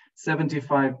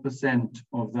 75%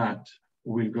 of that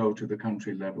will go to the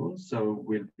country level, so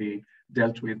will be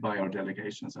dealt with by our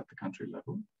delegations at the country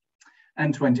level,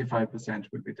 and 25%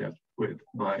 will be dealt with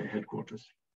by headquarters.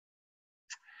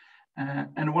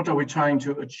 And what are we trying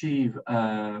to achieve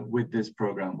with this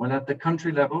program? Well, at the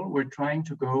country level, we're trying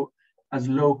to go as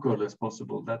local as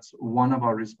possible. That's one of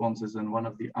our responses and one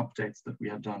of the updates that we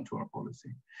have done to our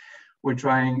policy. We're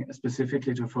trying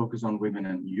specifically to focus on women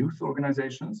and youth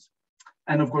organizations.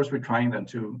 And of course, we're trying then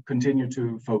to continue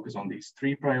to focus on these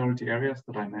 3 priority areas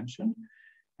that I mentioned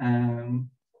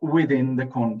within the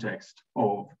context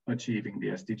of achieving the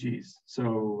SDGs.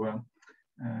 So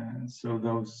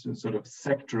those sort of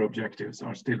sector objectives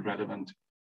are still relevant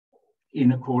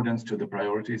in accordance to the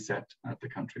priorities set at the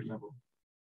country level.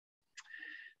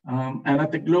 And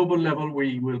at the global level,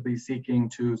 we will be seeking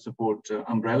to support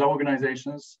umbrella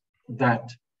organizations that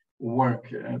work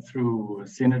through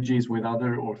synergies with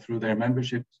other or through their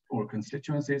memberships or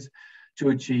constituencies to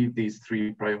achieve these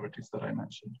 3 priorities that I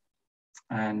mentioned.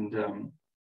 And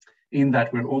in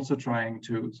that, we're also trying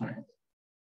to,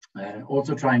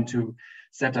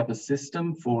 set up a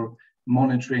system for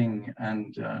monitoring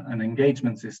and an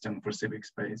engagement system for civic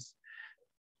space.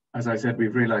 As I said,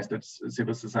 we've realized that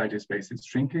civil society space is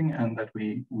shrinking and that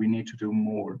we need to do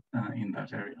more in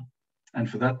that area. And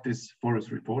for that, this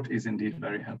Forest report is indeed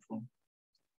very helpful.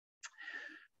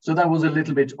 So that was a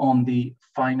little bit on the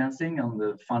financing, on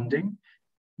the funding.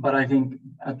 But I think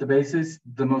at the basis,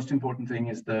 the most important thing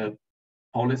is the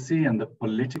policy and the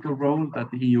political role that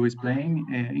the EU is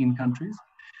playing in countries.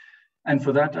 And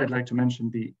for that, I'd like to mention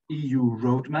the EU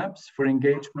roadmaps for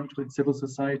engagement with civil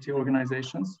society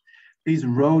organizations. These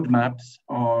roadmaps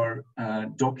are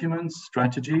documents,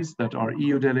 strategies that our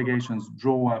EU delegations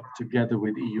draw up together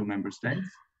with EU member states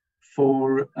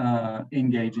for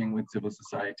engaging with civil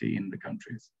society in the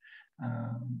countries.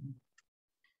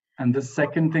 And the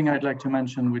second thing I'd like to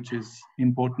mention, which is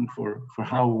important for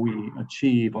how we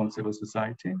achieve on civil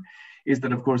society, is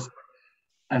that, of course,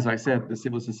 as I said, the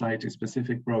civil society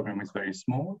specific program is very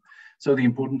small. So the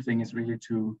important thing is really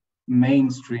to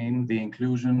mainstream the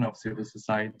inclusion of civil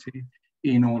society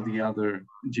in all the other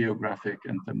geographic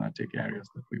and thematic areas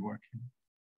that we work in.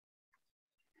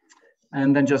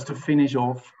 And then just to finish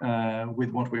off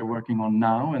with what we're working on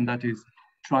now, and that is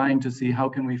trying to see how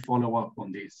can we follow up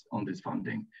on this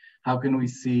funding? How can we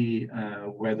see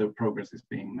whether progress is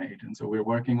being made? And so we're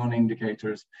working on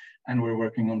indicators and we're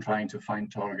working on trying to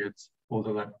find targets,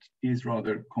 although that is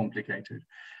rather complicated,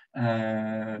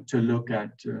 to look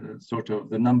at sort of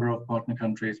the number of partner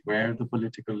countries where the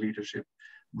political leadership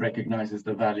recognizes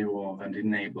the value of and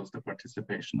enables the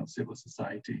participation of civil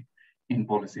society in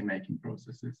policy-making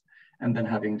processes, and then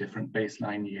having different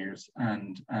baseline years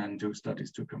and do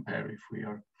studies to compare if we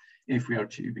are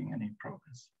achieving any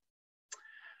progress.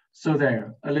 So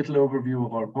there, a little overview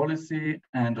of our policy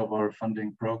and of our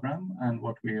funding program and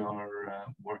what we are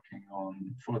working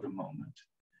on for the moment.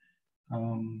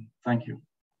 Thank you.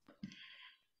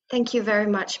 Thank you very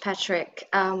much, Patrick.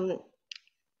 And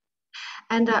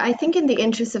I think in the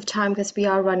interest of time, because we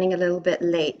are running a little bit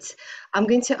late, I'm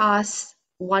going to ask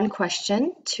one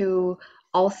question to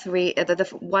all three,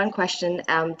 one question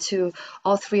to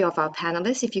all 3 of our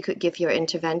panelists, if you could give your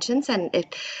interventions, and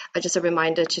just a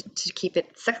reminder to keep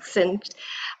it succinct.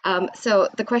 So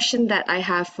the question that I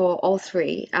have for all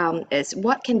 3 is,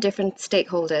 what can different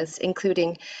stakeholders,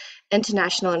 including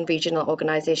international and regional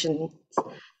organizations,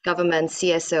 governments,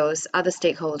 CSOs, other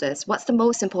stakeholders, what's the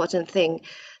most important thing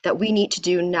that we need to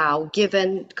do now,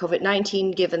 given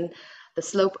COVID-19, given the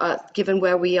slope, given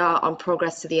where we are on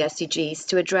progress to the SDGs,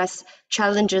 to address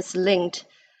challenges linked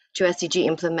to SDG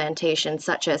implementation,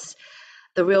 such as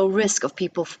the real risk of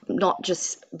people not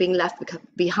just being left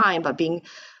behind, but being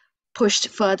pushed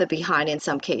further behind in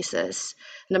some cases.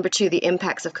 Number 2, the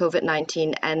impacts of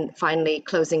COVID-19, and finally,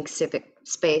 closing civic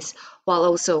space while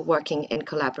also working in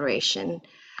collaboration.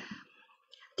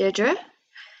 Deirdre?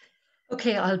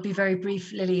 Okay, I'll be very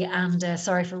brief, Lily, and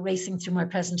sorry for racing through my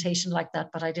presentation like that,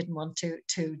 but I didn't want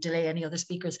to delay any other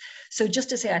speakers. So just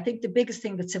to say, I think the biggest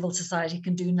thing that civil society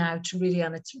can do now to really,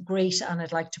 and it's great, and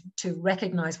I'd like to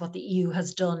recognise what the EU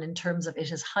has done in terms of it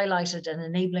has highlighted an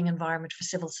enabling environment for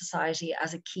civil society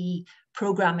as a key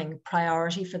programming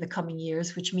priority for the coming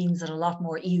years, which means that a lot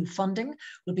more EU funding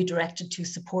will be directed to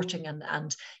supporting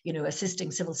and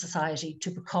assisting civil society to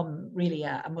become really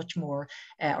a much more,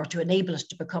 or to enable it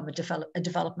to become a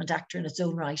development actor in its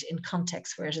own right in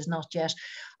contexts where it is not yet.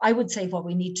 I would say what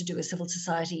we need to do as civil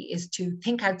society is to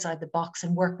think outside the box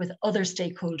and work with other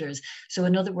stakeholders. So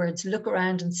in other words, look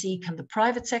around and see, can the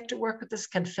private sector work with this?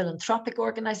 Can philanthropic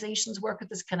organizations work with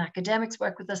this? Can academics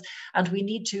work with this? And we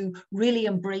need to really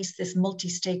embrace this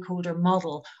multi-stakeholder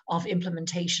model of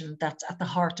implementation that's at the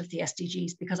heart of the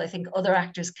SDGs, because I think other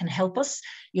actors can help us.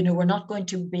 We're not going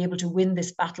to be able to win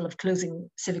this battle of closing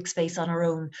civic space on our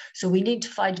own. So we need to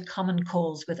find common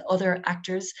cause with other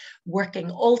actors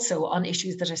working also on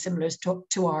issues that are similar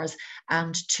to ours,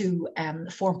 and to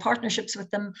form partnerships with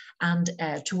them, and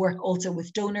to work also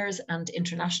with donors and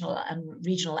international and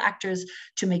regional actors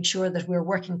to make sure that we're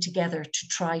working together to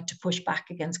try to push back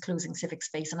against closing civic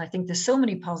space. And I think there's so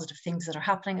many positive things that are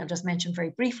happening. I'll just mention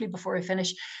very briefly before I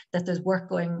finish that there's work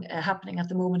happening at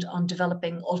the moment on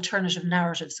developing alternative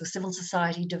narratives. So civil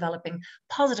society developing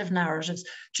positive narratives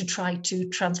to try to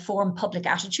transform public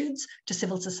attitudes to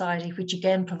civil society, which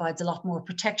again provides a lot more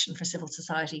protection for civil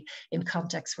society in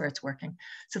contexts where it's working.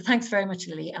 So thanks very much,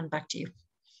 Lily, and back to you.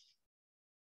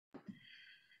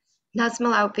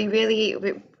 Nazmal, I would be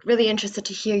really interested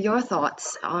to hear your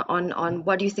thoughts on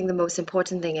what do you think the most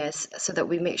important thing is, so that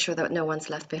we make sure that no one's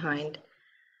left behind.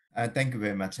 Thank you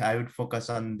very much. I would focus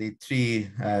on the three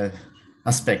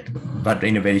aspects, but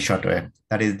in a very short way.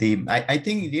 That is I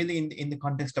think really in the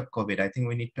context of COVID, I think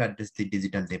we need to address the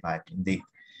digital divide in the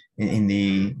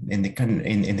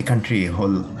country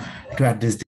whole, to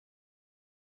address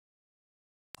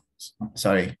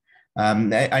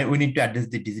we need to address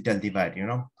the digital divide,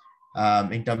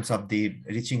 in terms of the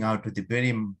reaching out to the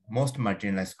very most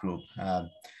marginalized group.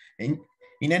 In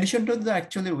addition to that,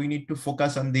 actually, we need to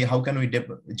focus on how can we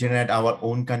generate our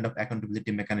own kind of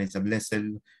accountability mechanism, let's say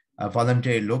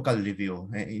voluntary local review,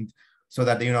 so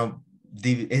that,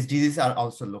 the SDGs are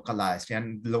also localized,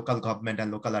 and local government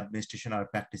and local administration are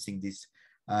practicing this,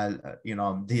 the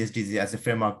SDGs as a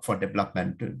framework for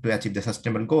development to achieve the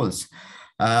sustainable goals.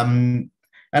 And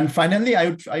finally,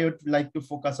 I would like to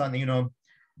focus on,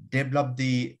 develop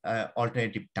the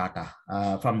alternative data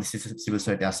from the civil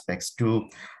society aspects to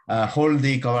hold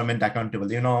the government accountable.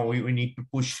 We need to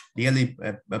really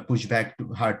push back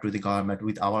hard to the government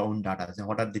with our own data. So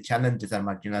what are the challenges our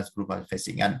marginalized group are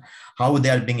facing, and how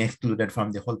they are being excluded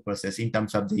from the whole process in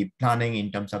terms of the planning, in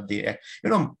terms of the,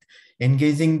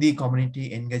 engaging the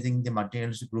community, engaging the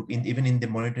marginalized group, even in the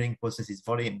monitoring process is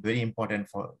very, very important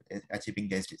for achieving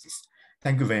the SDGs.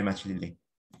 Thank you very much, Lily.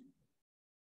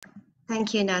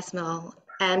 Thank you, Nazmal.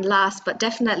 And last but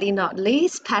definitely not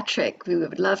least, Patrick, we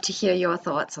would love to hear your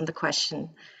thoughts on the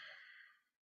question.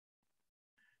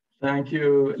 Thank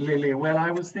you, Lily. Well,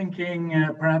 I was thinking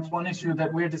perhaps one issue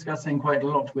that we're discussing quite a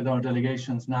lot with our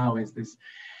delegations now is this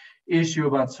issue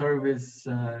about service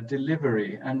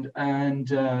delivery. And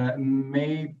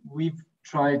we've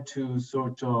tried to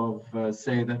sort of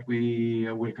say that we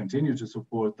will continue to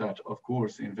support that, of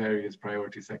course, in various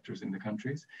priority sectors in the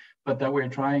countries, but that we're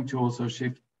trying to also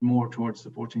shift more towards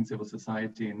supporting civil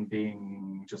society and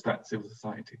being just that, civil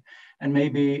society. And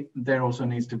maybe there also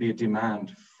needs to be a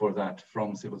demand for that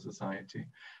from civil society.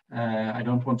 I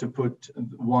don't want to put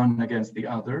one against the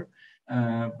other,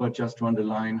 but just to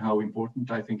underline how important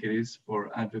I think it is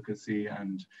for advocacy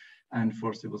and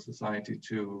for civil society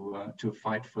to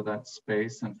fight for that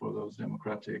space and for those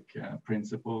democratic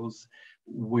principles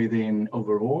within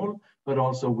overall, but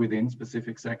also within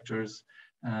specific sectors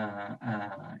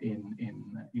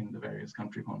in the various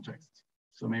country contexts.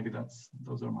 So maybe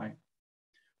those are my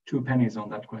 2 pennies on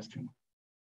that question.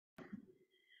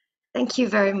 Thank you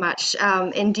very much.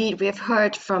 Indeed, we have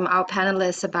heard from our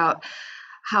panelists about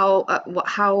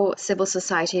how civil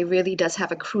society really does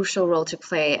have a crucial role to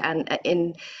play, and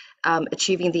in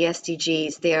achieving the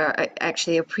SDGs. They are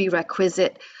actually a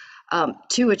prerequisite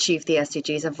to achieve the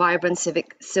SDGs. A vibrant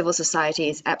civil society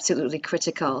is absolutely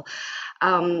critical,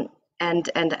 and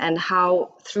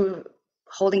how through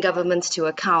holding governments to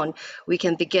account, we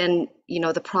can begin,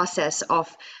 the process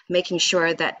of making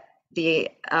sure that the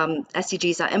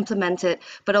SDGs are implemented,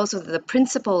 but also the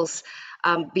principles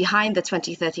behind the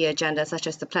 2030 agenda, such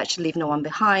as the Pledge to Leave No One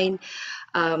Behind,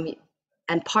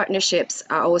 and partnerships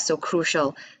are also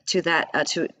crucial to that,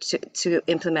 to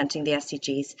implementing the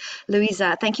SDGs.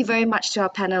 Louisa, thank you very much to our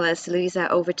panelists. Louisa,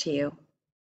 over to you.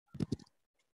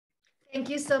 Thank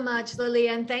you so much, Lily,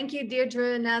 and thank you,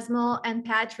 Deirdre, Nazmal, and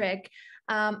Patrick.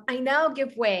 I now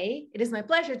give way, it is my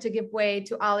pleasure to give way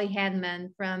to Ollie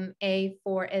Handman from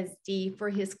A4SD for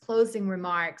his closing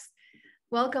remarks.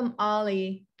 Welcome,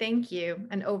 Ollie. Thank you,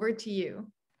 and over to you.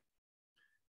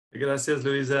 Gracias,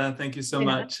 Louisa. Thank you so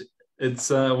much. It's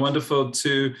wonderful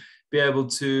to be able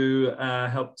to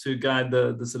help to guide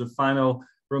the sort of final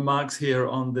remarks here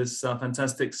on this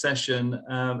fantastic session.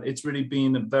 It's really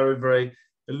been very, very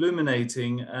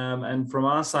illuminating. And from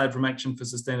our side, from Action for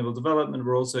Sustainable Development,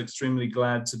 we're also extremely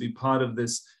glad to be part of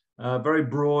this very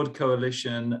broad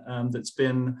coalition that's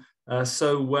been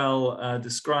so well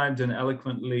described and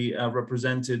eloquently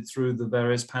represented through the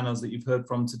various panels that you've heard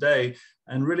from today.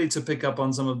 And really to pick up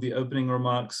on some of the opening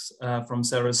remarks from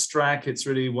Sarah Strack, it's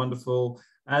really wonderful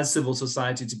as civil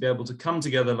society to be able to come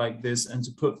together like this and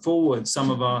to put forward some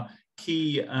of our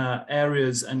key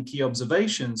areas and key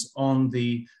observations on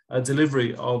the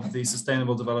delivery of the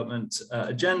Sustainable Development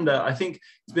Agenda. I think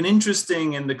it's been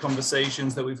interesting in the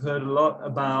conversations that we've heard a lot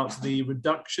about the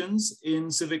reductions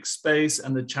in civic space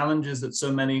and the challenges that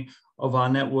so many of our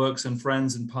networks and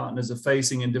friends and partners are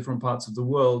facing in different parts of the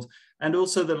world, and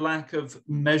also the lack of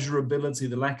measurability,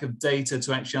 the lack of data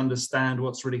to actually understand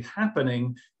what's really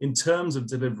happening in terms of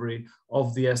delivery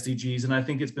of the SDGs. And I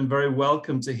think it's been very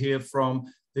welcome to hear from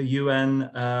the UN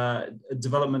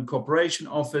Development Cooperation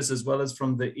Office, as well as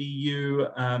from the EU,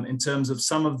 in terms of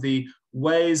some of the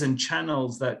ways and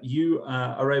channels that you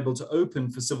are able to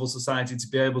open for civil society to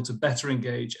be able to better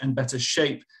engage and better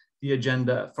shape the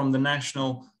agenda from the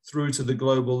national through to the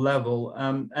global level.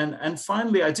 And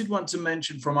finally, I did want to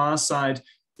mention from our side,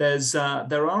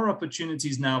 there are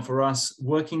opportunities now for us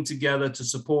working together to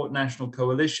support national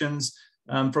coalitions.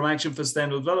 From Action for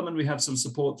Sustainable Development, we have some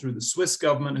support through the Swiss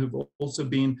government, who've also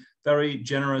been very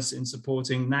generous in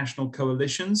supporting national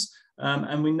coalitions.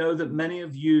 And we know that many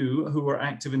of you who are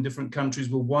active in different countries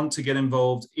will want to get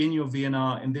involved in your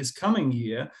VNR in this coming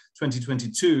year,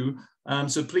 2022.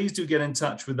 So please do get in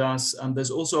touch with us.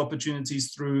 There's also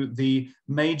opportunities through the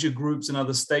major groups and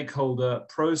other stakeholder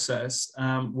process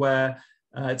where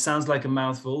it sounds like a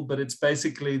mouthful, but it's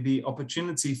basically the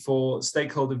opportunity for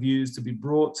stakeholder views to be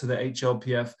brought to the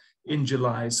HLPF in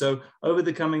July. So over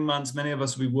the coming months, many of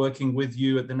us will be working with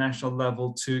you at the national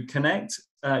level to connect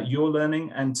your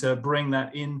learning and to bring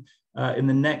that in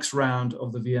the next round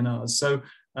of the VNRs. So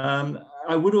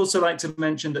I would also like to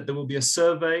mention that there will be a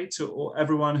survey to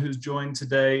everyone who's joined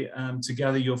today to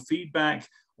gather your feedback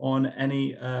on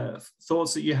any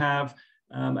thoughts that you have.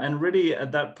 And really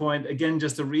at that point, again,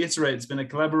 just to reiterate, it's been a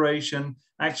collaboration,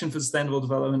 Action for Sustainable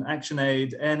Development,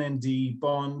 ActionAid, NND,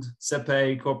 BOND,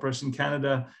 CEPE, Corporation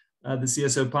Canada, the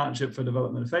CSO Partnership for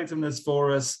Development Effectiveness,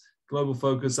 Forus, Global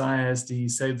Focus, IISD,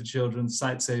 Save the Children,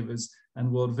 Site Savers,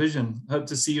 and World Vision. Hope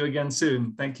to see you again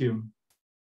soon. Thank you.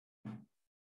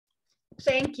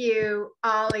 Thank you,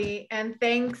 Ollie, and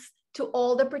thanks to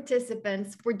all the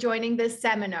participants for joining this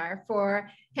seminar, for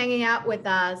hanging out with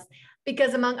us.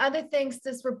 Because among other things,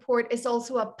 this report is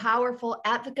also a powerful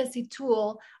advocacy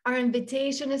tool. Our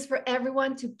invitation is for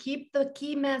everyone to keep the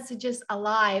key messages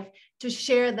alive, to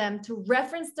share them, to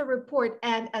reference the report,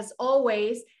 and as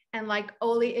always, and like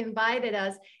Oli invited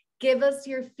us, give us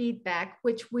your feedback,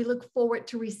 which we look forward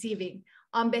to receiving.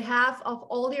 On behalf of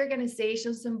all the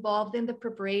organizations involved in the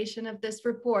preparation of this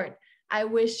report, I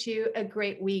wish you a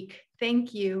great week.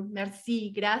 Thank you,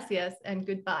 merci, gracias, and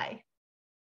goodbye.